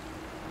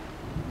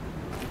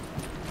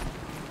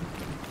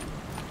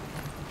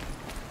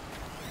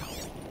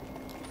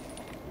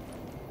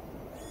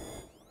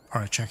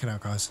 Alright, check it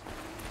out, guys.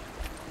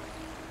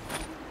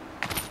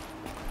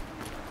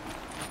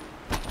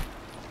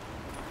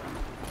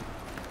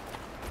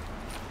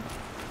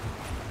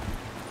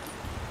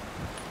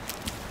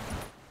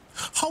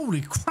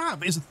 Holy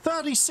crap, it's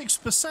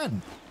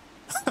 36%!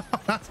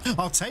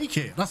 I'll take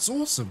it, that's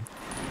awesome.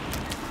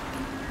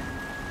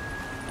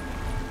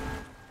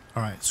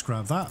 Alright, let's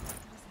grab that. How does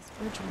this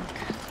bridge work?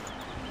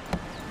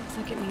 Looks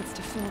like it needs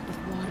to fill up with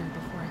water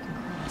before I can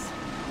cross.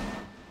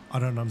 I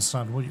don't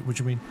understand. What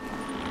do you mean?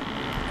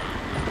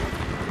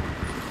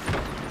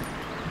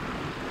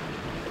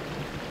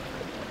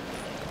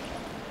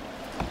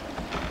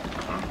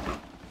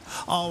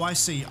 Oh, I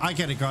see. I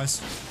get it,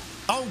 guys.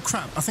 Oh,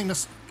 crap. I think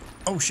that's...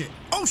 Oh, shit.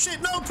 Oh,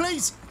 shit. No,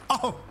 please.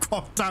 Oh,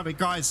 god damn it,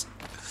 guys.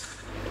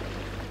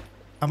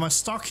 Am I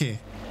stuck here?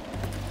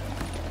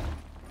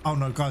 Oh,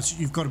 no, guys.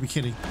 You've got to be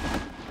kidding.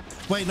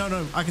 Wait,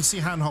 no. I can see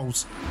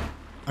handholds.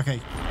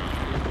 Okay.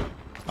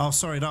 Oh,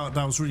 sorry. That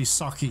was really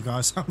sucky,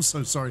 guys. I'm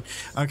so sorry.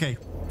 Okay.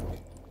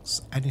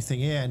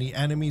 Anything here? Any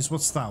enemies?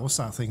 What's that? What's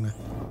that thing there?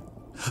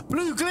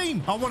 Blue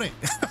gleam! I want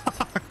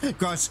it.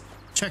 Guys,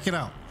 check it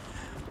out.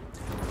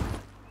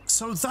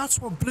 So that's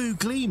what blue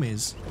gleam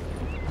is.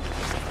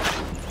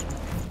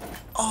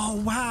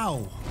 Oh,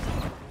 wow.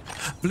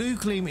 Blue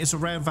gleam is a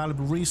rare and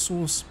valuable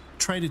resource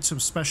traded to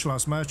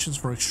specialized merchants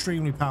for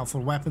extremely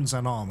powerful weapons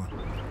and armor.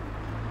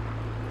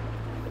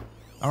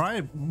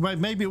 Alright,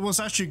 maybe it was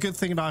actually a good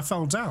thing that I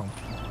fell down.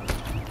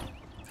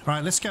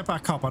 Alright, let's get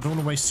back up. I don't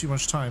want to waste too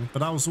much time, but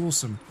that was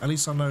awesome. At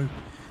least I know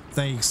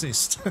they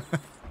exist.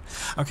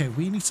 Okay,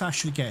 we need to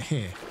actually get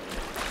here.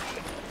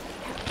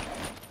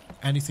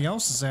 Anything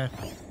else? Is there...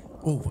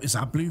 Oh, is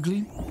that blue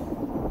gleam?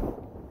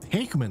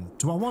 Hickman.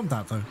 Do I want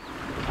that, though?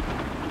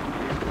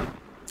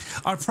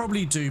 I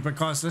probably do, but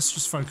guys, let's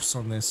just focus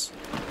on this.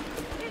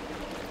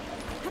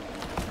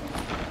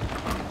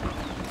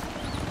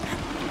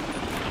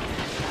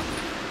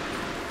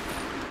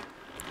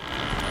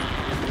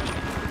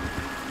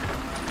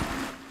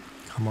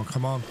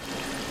 Come on.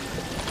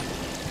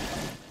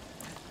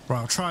 Right,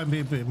 I'll try and be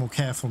a bit more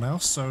careful now,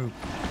 so...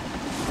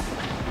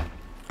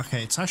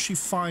 Okay, it's actually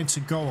fine to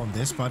go on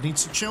this, but I need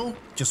to chill.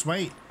 Just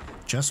wait.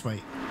 Just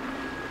wait.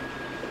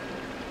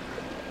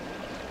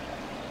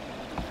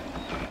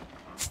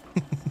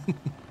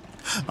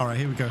 Alright,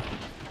 here we go.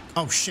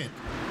 Oh, shit.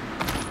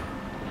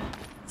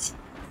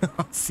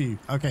 Phew.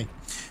 Okay.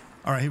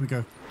 Alright, here we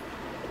go.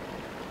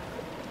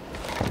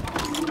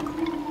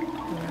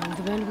 Around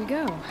the bend we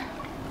go.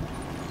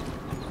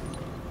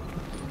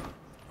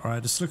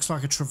 Alright, this looks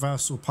like a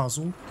traversal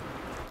puzzle.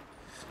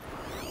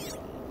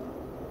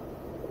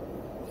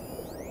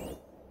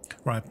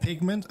 Right,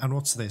 pigment, and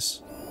what's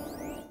this?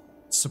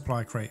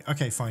 Supply crate.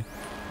 Okay, fine.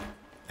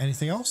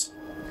 Anything else?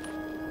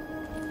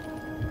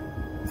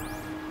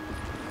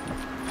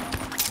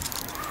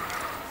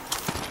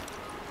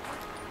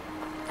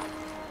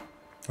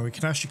 Oh, we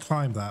can actually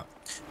climb that.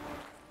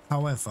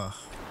 However...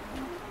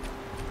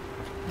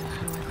 Now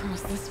how do I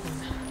cross this one?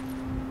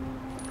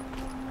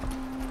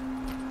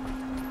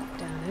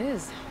 Down it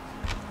is.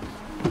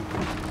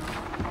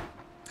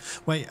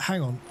 Wait,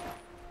 hang on.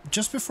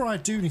 Just before I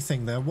do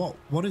anything there,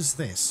 what is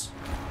this?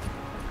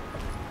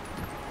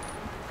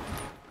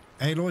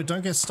 Aloy,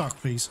 don't get stuck,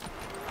 please.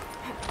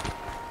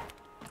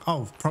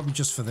 Oh, probably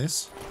just for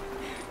this.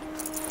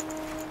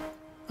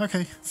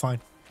 Okay,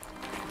 fine.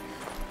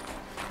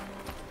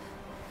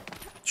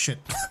 Shit.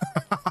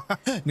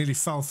 Nearly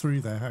fell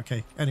through there.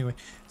 Okay, anyway,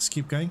 let's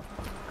keep going.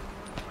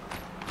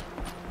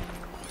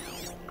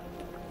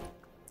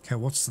 Okay,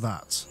 what's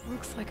that?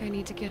 Looks like I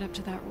need to get up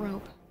to that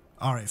rope.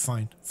 Alright,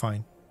 fine.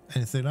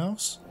 Anything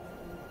else?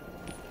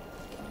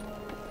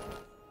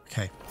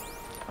 Okay.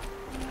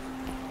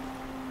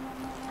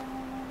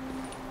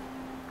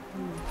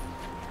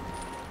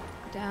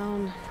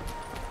 Down,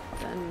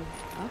 then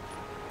up.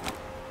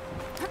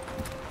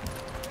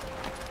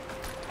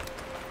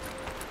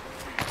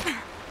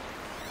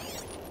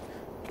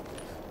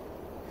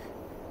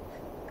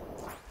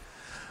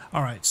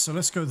 All right, so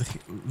let's go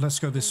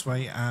this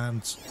way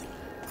and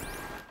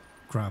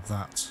grab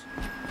that.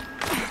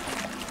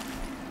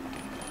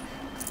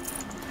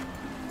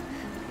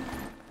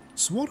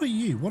 So what are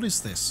you? What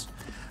is this?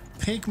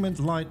 Pigment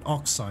light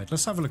oxide.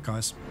 Let's have a look,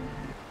 guys.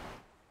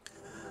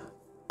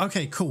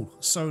 Okay, cool.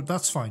 So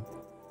that's fine.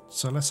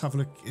 So let's have a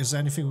look. Is there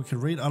anything we can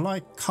read? A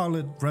light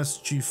colored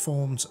residue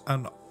formed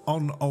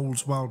on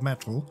old world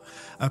metal,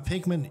 a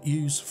pigment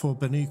used for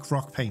Banuk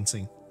rock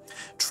painting.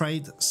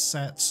 Trade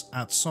sets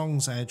at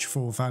Song's Edge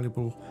for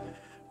valuable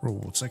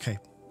rewards. Okay.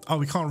 Oh,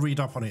 we can't read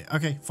up on it.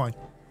 Okay, fine.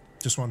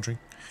 Just wondering.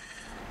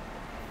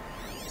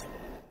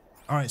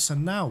 All right, so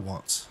now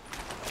what?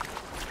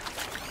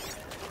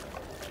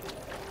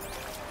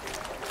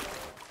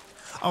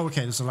 Oh,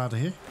 okay, there's a ladder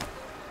here.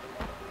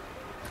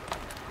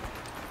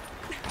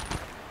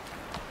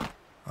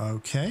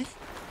 Okay.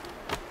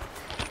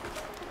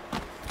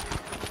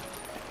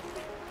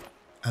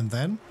 And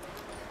then?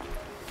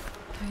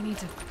 I need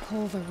to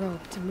pull the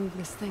rope to move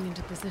this thing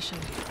into position.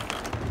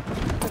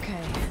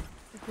 Okay,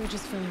 the bridge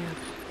is filling up.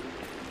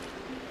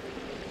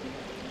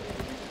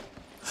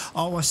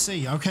 Oh, I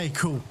see. Okay,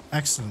 cool.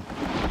 Excellent.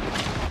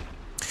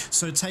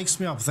 So it takes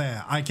me up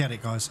there. I get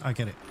it, guys. I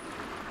get it.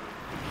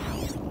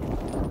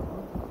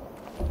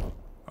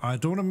 I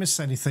don't want to miss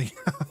anything,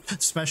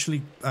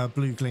 especially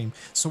blue gleam.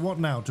 So what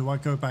now? Do I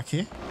go back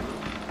here?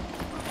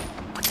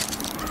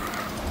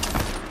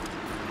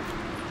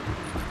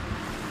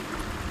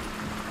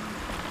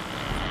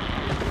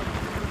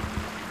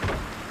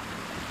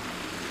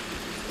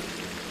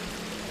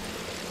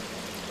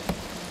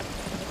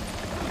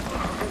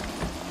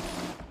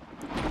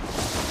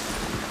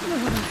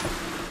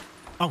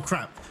 Oh,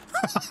 crap.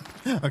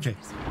 Okay.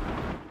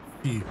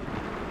 Phew.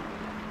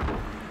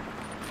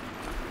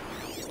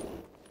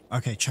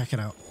 Okay, check it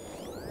out.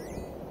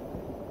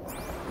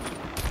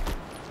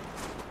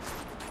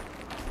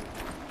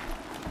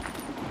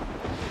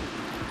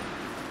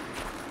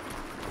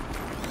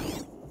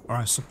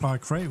 Alright, supply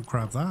crate, we'll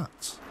grab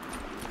that.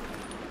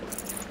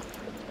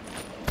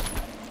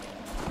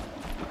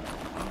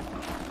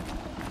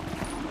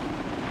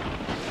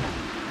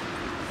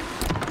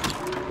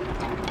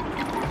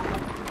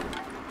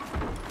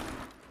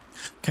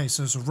 Okay,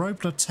 so there's a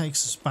rope that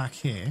takes us back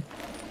here.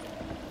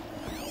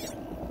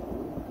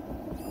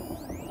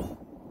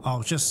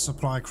 Oh, just a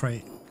supply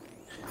crate.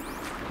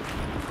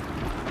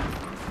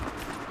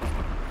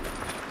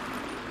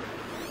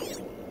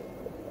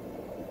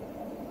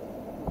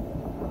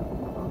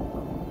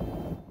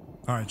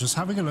 Alright, just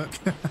having a look.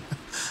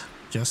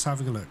 Just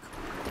having a look.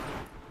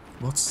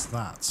 What's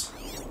that?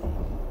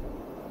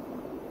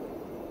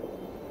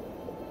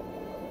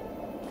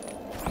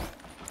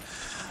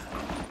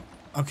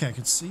 Okay, I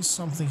can see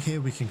something here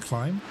we can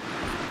climb.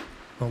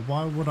 But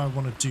why would I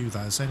want to do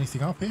that? Is there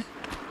anything up here?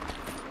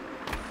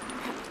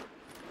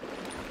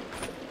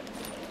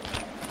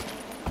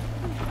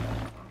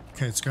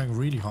 Okay, it's going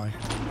really high.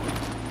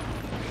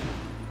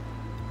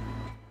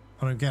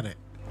 I don't get it.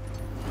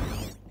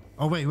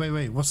 Oh, wait.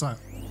 What's that?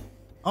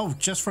 Oh,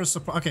 just for a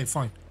supply. Okay,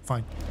 fine.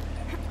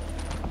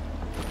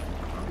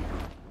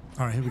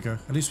 Alright, here we go.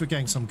 At least we're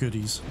getting some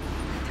goodies.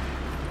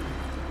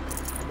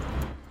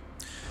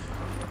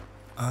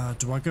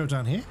 Do I go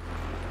down here?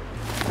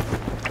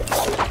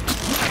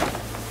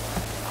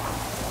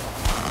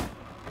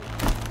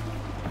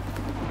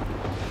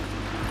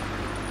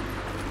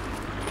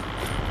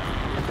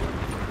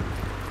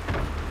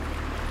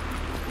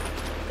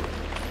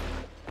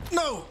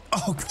 No!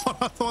 Oh god,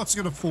 I thought I was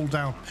gonna fall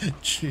down.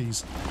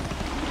 Jeez.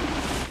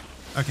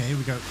 Okay, here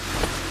we go.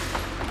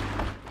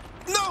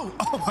 No!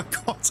 Oh my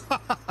god!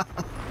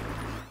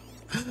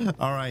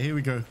 Alright, here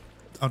we go.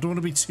 I don't want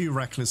to be too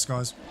reckless,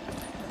 guys.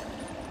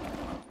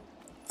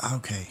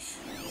 Okay.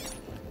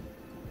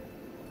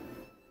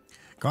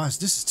 Guys,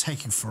 this is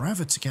taking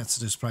forever to get to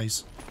this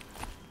place.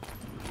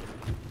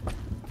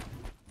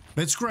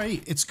 But it's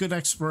great. It's good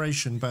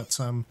exploration, but,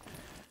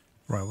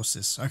 right, what's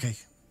this? Okay.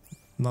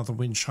 Another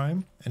wind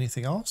chime.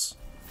 Anything else?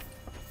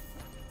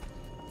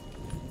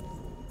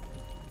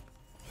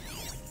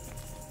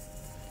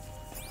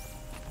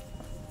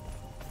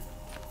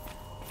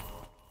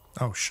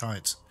 Oh,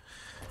 shite.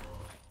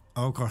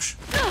 Oh, gosh.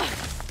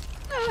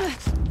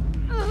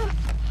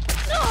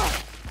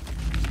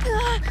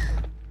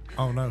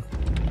 Oh no.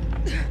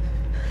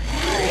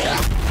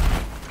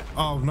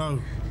 Oh no.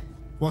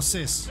 What's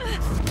this?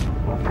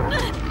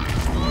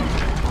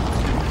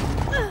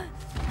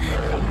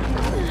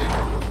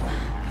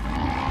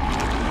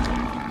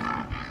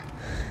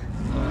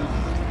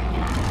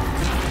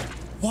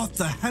 What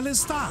the hell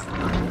is that?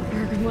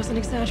 Urban wasn't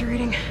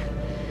exaggerating.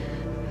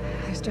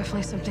 There's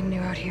definitely something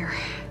new out here.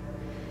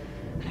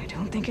 And I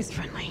don't think it's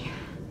friendly.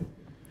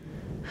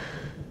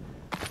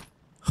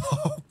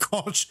 Oh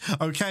gosh.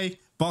 Okay.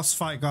 Boss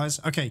fight, guys.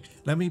 Okay,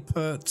 let me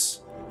put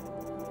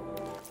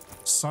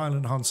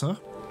Silent Hunter.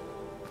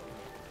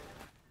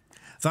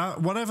 That,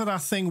 whatever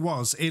that thing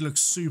was, it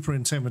looks super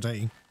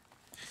intimidating.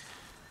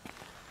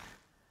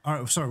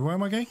 Alright, sorry, where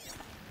am I going?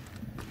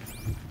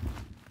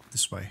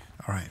 This way.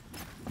 Alright.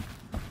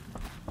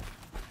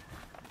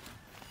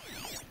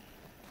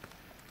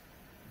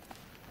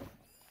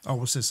 Oh,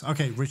 what's this?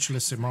 Okay,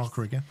 ritualistic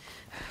marker again.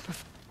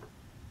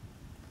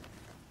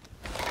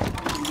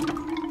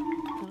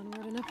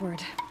 Onward and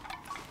upward.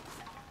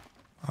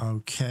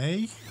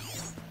 Okay.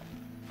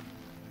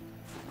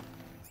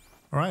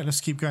 All right,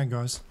 let's keep going,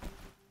 guys.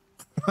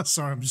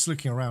 Sorry, I'm just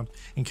looking around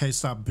in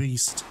case that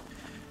beast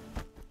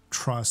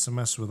tries to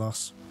mess with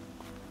us.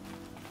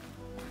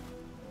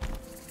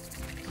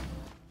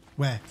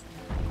 Where?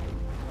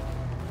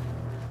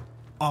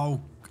 Oh,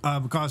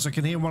 guys, I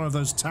can hear one of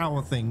those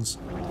tower things.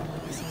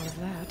 What's all of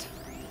that?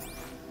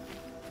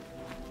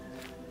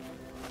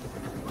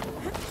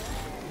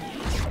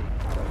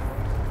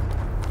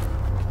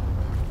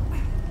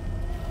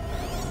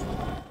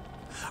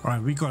 All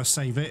right, we gotta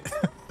save it.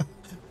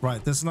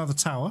 Right, there's another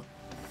tower.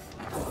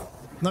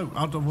 No,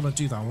 I don't want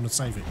to do that. I want to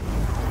save it.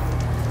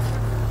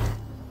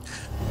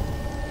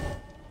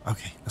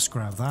 Okay, let's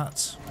grab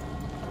that.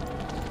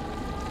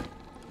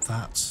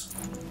 That.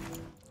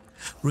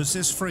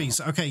 Resist freeze.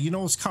 Okay, you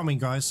know what's coming,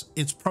 guys.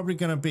 It's probably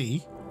going to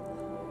be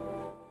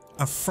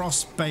a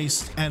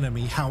frost-based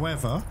enemy.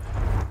 However,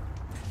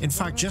 in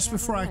fact, just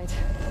before I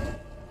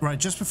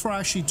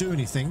actually do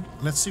anything,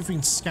 let's see if we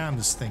can scan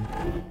this thing.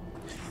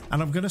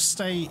 And I'm going to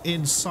stay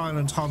in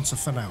Silent Hunter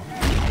for now.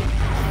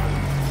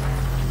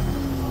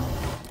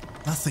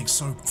 That thing's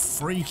so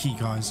freaky,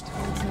 guys.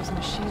 Those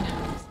machine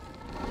hands.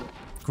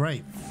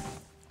 Great.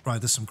 Right,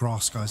 there's some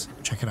grass, guys.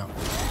 Check it out.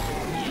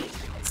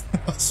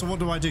 So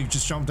what do?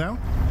 Just jump down?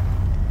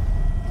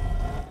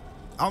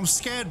 I'm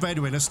scared, but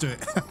anyway, let's do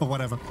it. Or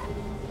whatever.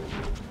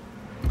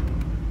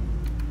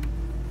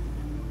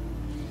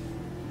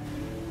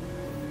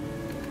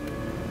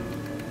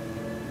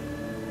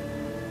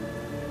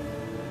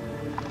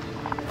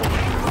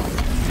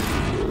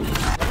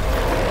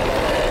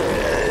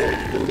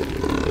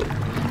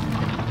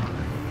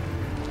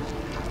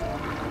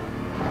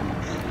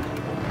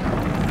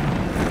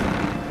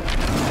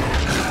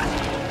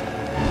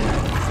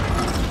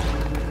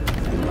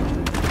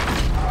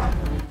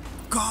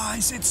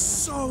 It's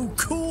so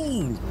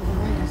cool.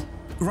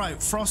 Right,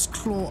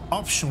 Frostclaw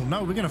optional.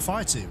 No, we're gonna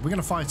fight it. We're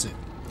gonna fight it.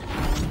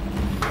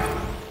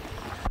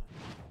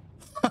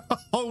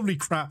 Holy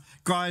crap,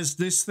 guys!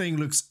 This thing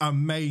looks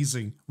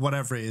amazing.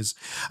 Whatever it is.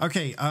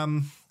 Okay,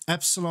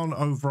 Epsilon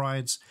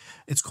overrides.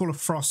 It's called a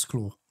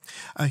Frostclaw.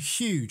 A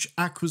huge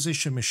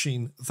acquisition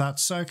machine that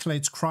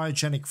circulates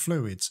cryogenic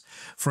fluids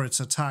for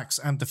its attacks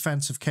and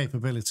defensive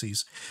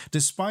capabilities.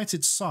 Despite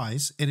its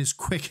size, it is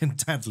quick and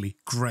deadly.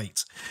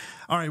 Great.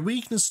 All right,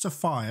 weakness to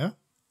fire.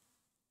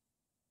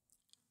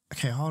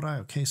 Okay, hard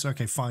out. Okay, so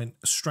okay, fine.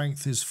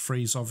 Strength is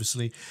freeze,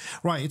 obviously.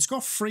 Right, it's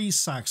got freeze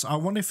sacks. I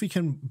wonder if we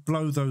can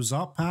blow those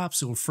up.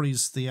 Perhaps it will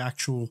freeze the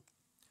actual...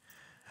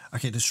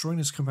 Okay, destroying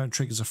this component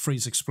triggers a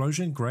freeze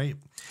explosion. Great.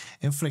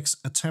 Inflicts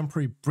a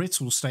temporary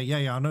brittle state.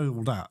 Yeah, I know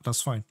all that.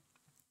 That's fine.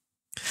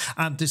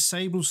 And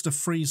disables the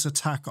freeze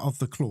attack of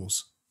the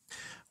claws.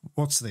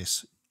 What's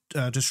this?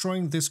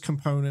 Destroying this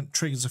component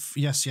triggers a...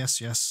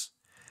 Yes.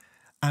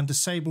 And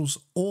disables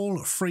all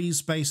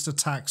freeze-based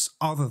attacks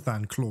other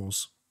than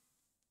claws.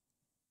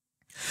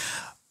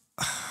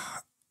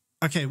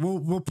 Okay,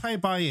 we'll play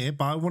by ear,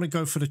 but I want to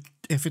go for the...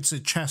 If it's a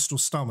chest or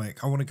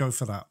stomach, I want to go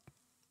for that.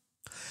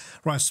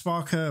 Right,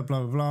 Sparker,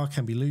 blah, blah, blah,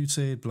 can be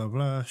looted, blah,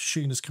 blah.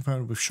 Shooting this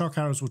component with shock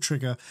arrows will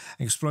trigger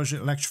an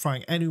explosion,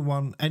 electrifying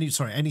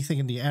anything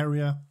in the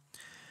area.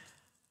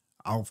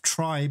 I'll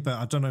try, but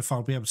I don't know if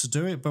I'll be able to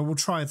do it, but we'll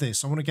try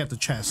this. I want to get the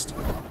chest.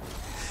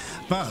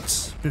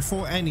 But,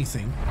 before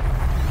anything...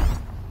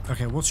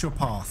 Okay, what's your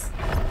path?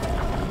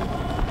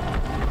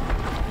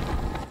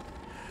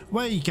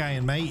 Where are you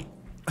going, mate?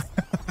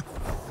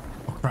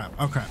 Oh, crap.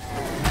 Oh, crap.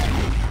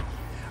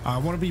 I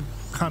want to be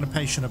kind of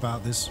patient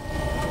about this.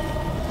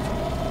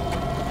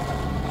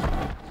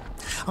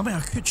 I mean,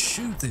 I could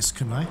shoot this,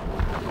 couldn't I?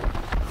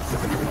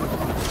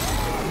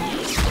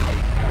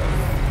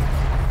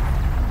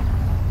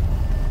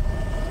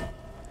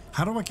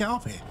 How do I get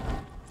up here?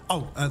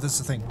 Oh, that's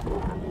the thing.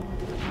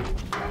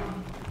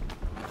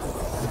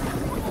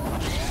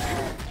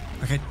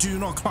 Okay, do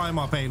not climb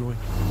up, Aloy.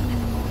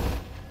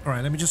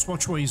 Alright, let me just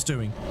watch what he's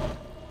doing.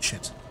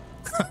 Shit.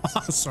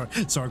 Sorry,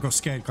 I got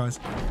scared, guys.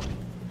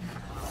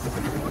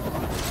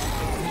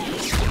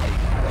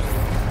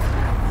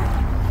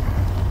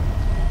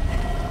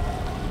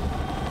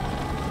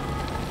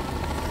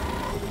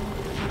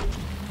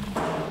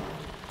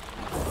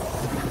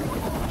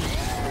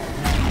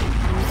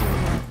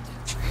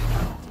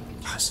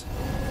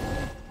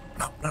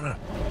 No.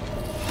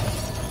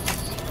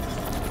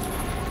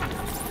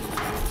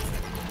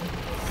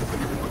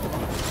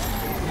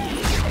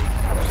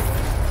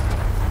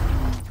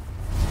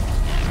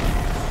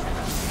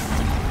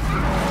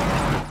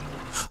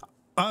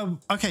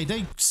 Okay,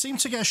 they seem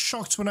to get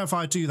shocked whenever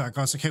I do that,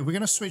 guys. Okay, we're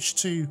going to switch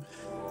to...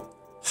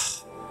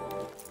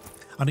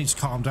 I need to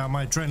calm down.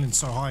 My adrenaline's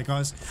so high,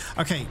 guys.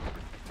 Okay.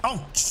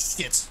 Oh,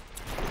 shit.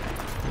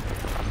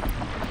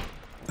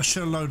 I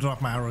should have loaded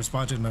up my arrows, but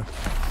I didn't know.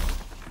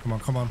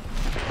 Come on.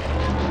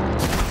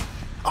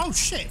 Oh,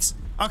 shit.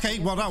 Okay,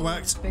 well, that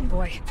worked. Big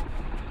boy.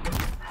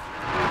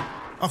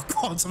 Oh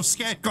God, I'm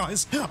scared,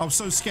 guys. I'm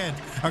so scared.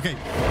 Okay.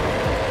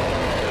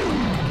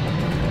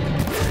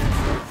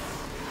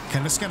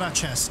 Okay, let's get our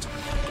chest.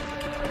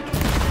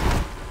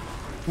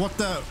 What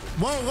the?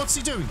 Whoa, what's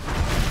he doing?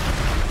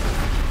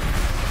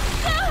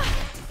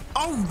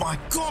 Oh my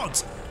God!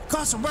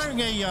 Guys, I'm wearing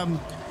a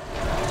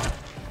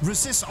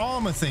resist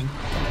armor thing.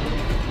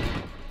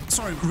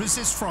 Sorry,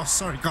 resist frost.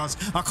 Sorry, guys.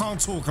 I can't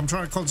talk. I'm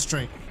trying to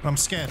concentrate. I'm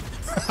scared.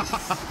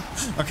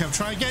 Okay, I'm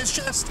trying to get his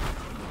chest.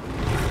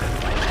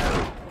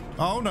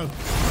 Oh no.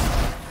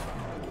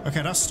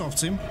 Okay, that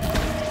stopped him.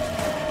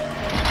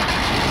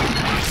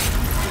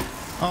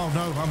 Oh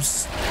no,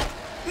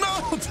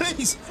 no,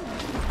 please.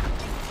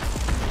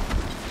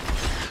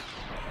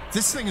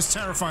 This thing is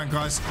terrifying,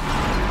 guys.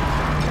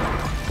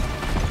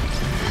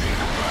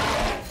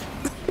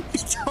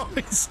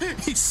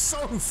 He's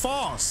so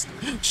fast.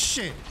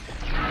 Shit.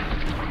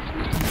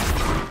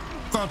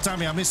 God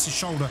damn it, I missed his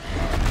shoulder.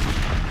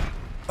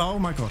 Oh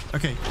my God.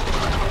 Okay.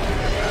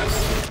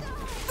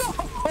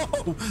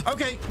 Oh,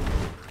 okay.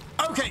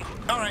 Okay.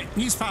 All right.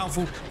 He's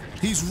powerful.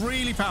 He's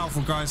really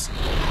powerful, guys.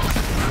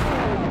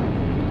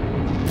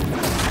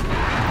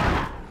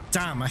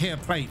 Damn, I hear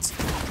plates.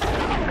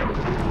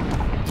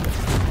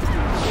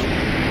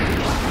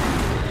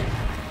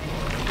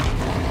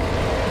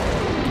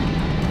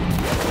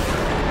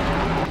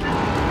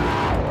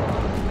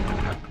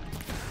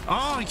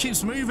 Oh, he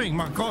keeps moving.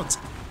 My God.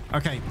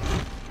 Okay.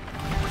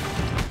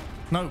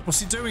 No, what's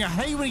he doing? I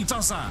hate when he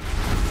does that.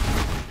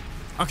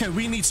 Okay,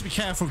 we need to be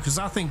careful because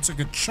that thing took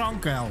a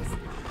chunk of health.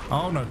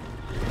 Oh, no.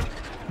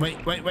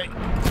 Wait, wait, wait.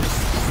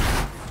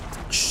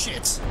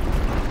 Shit.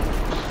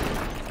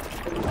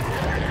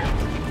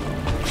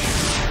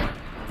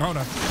 Oh,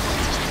 no.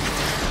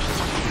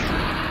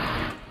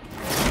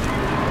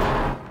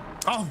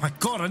 Oh, my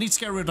God. I need to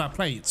get rid of that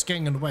plate. It's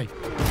getting in the way.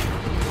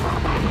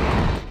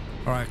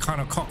 All right, kind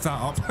of cock that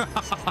up.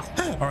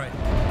 All right.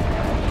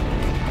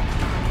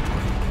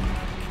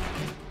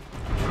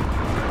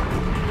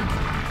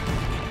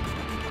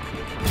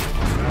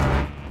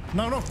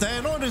 No, not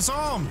there, not in his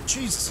arm.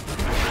 Jesus.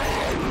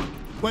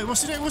 Wait,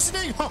 what's he doing? What's he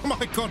doing? Oh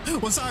my God.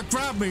 Was that a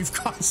grab move,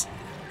 guys?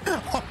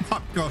 Oh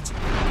my God.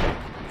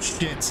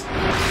 Shit.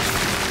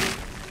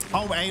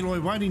 Oh,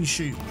 Aloy, why didn't you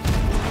shoot?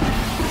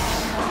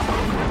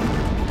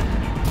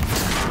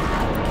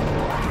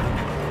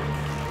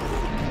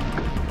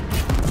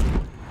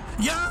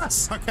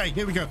 Yes! Okay,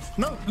 here we go.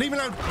 No, leave me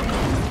alone.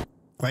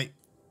 Wait.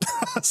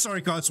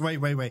 Sorry, guys. Wait,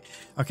 wait, wait.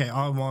 Okay,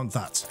 I want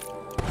that.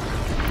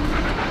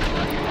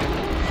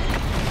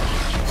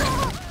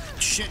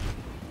 Shit.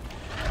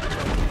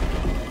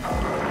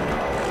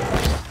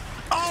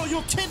 Oh,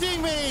 you're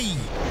kidding me!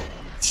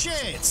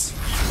 Shit!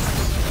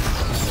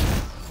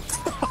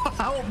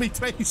 Help me,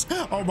 please.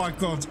 Oh my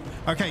God.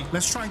 Okay,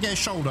 let's try and get a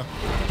shoulder.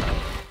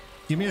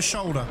 Give me a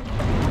shoulder.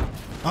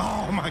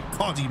 Oh my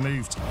God, he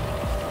moved.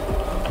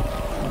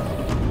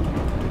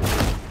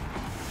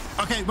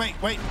 Okay, wait,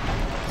 wait.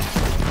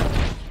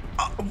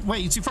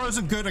 Wait, is he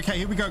frozen? Good. Okay,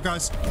 here we go,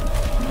 guys.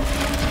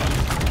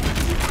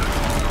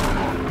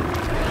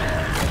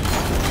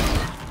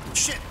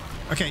 Shit.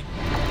 Okay.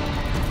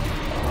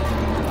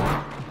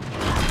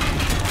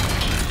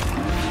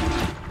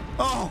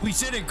 Oh, we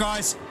did it,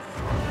 guys.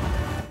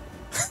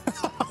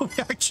 We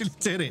actually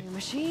did it. The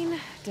machine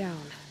down.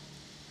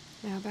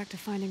 Now back to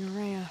finding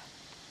Araya,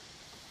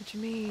 which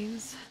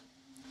means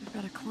I've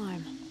got to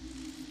climb.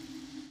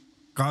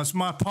 Guys,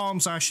 my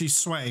palms are actually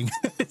sweating.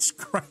 It's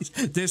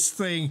crazy. This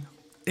thing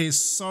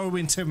is so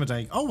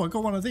intimidating. Oh, I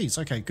got one of these.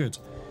 Okay, good.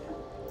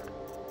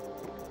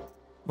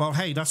 Well,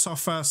 hey, that's our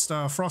first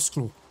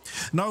Frostclaw.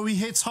 No, he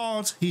hits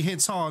hard. He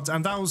hits hard.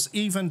 And that was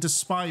even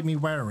despite me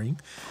wearing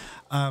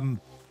a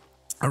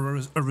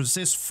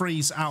resist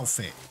freeze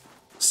outfit.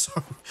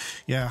 So,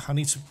 yeah, I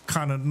need to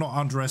kind of not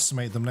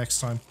underestimate them next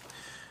time.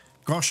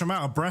 Gosh, I'm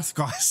out of breath,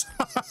 guys.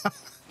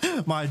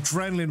 My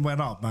adrenaline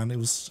went up, man. It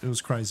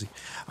was crazy.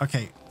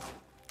 Okay,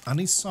 I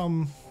need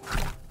some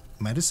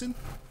medicine,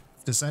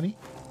 if there's any.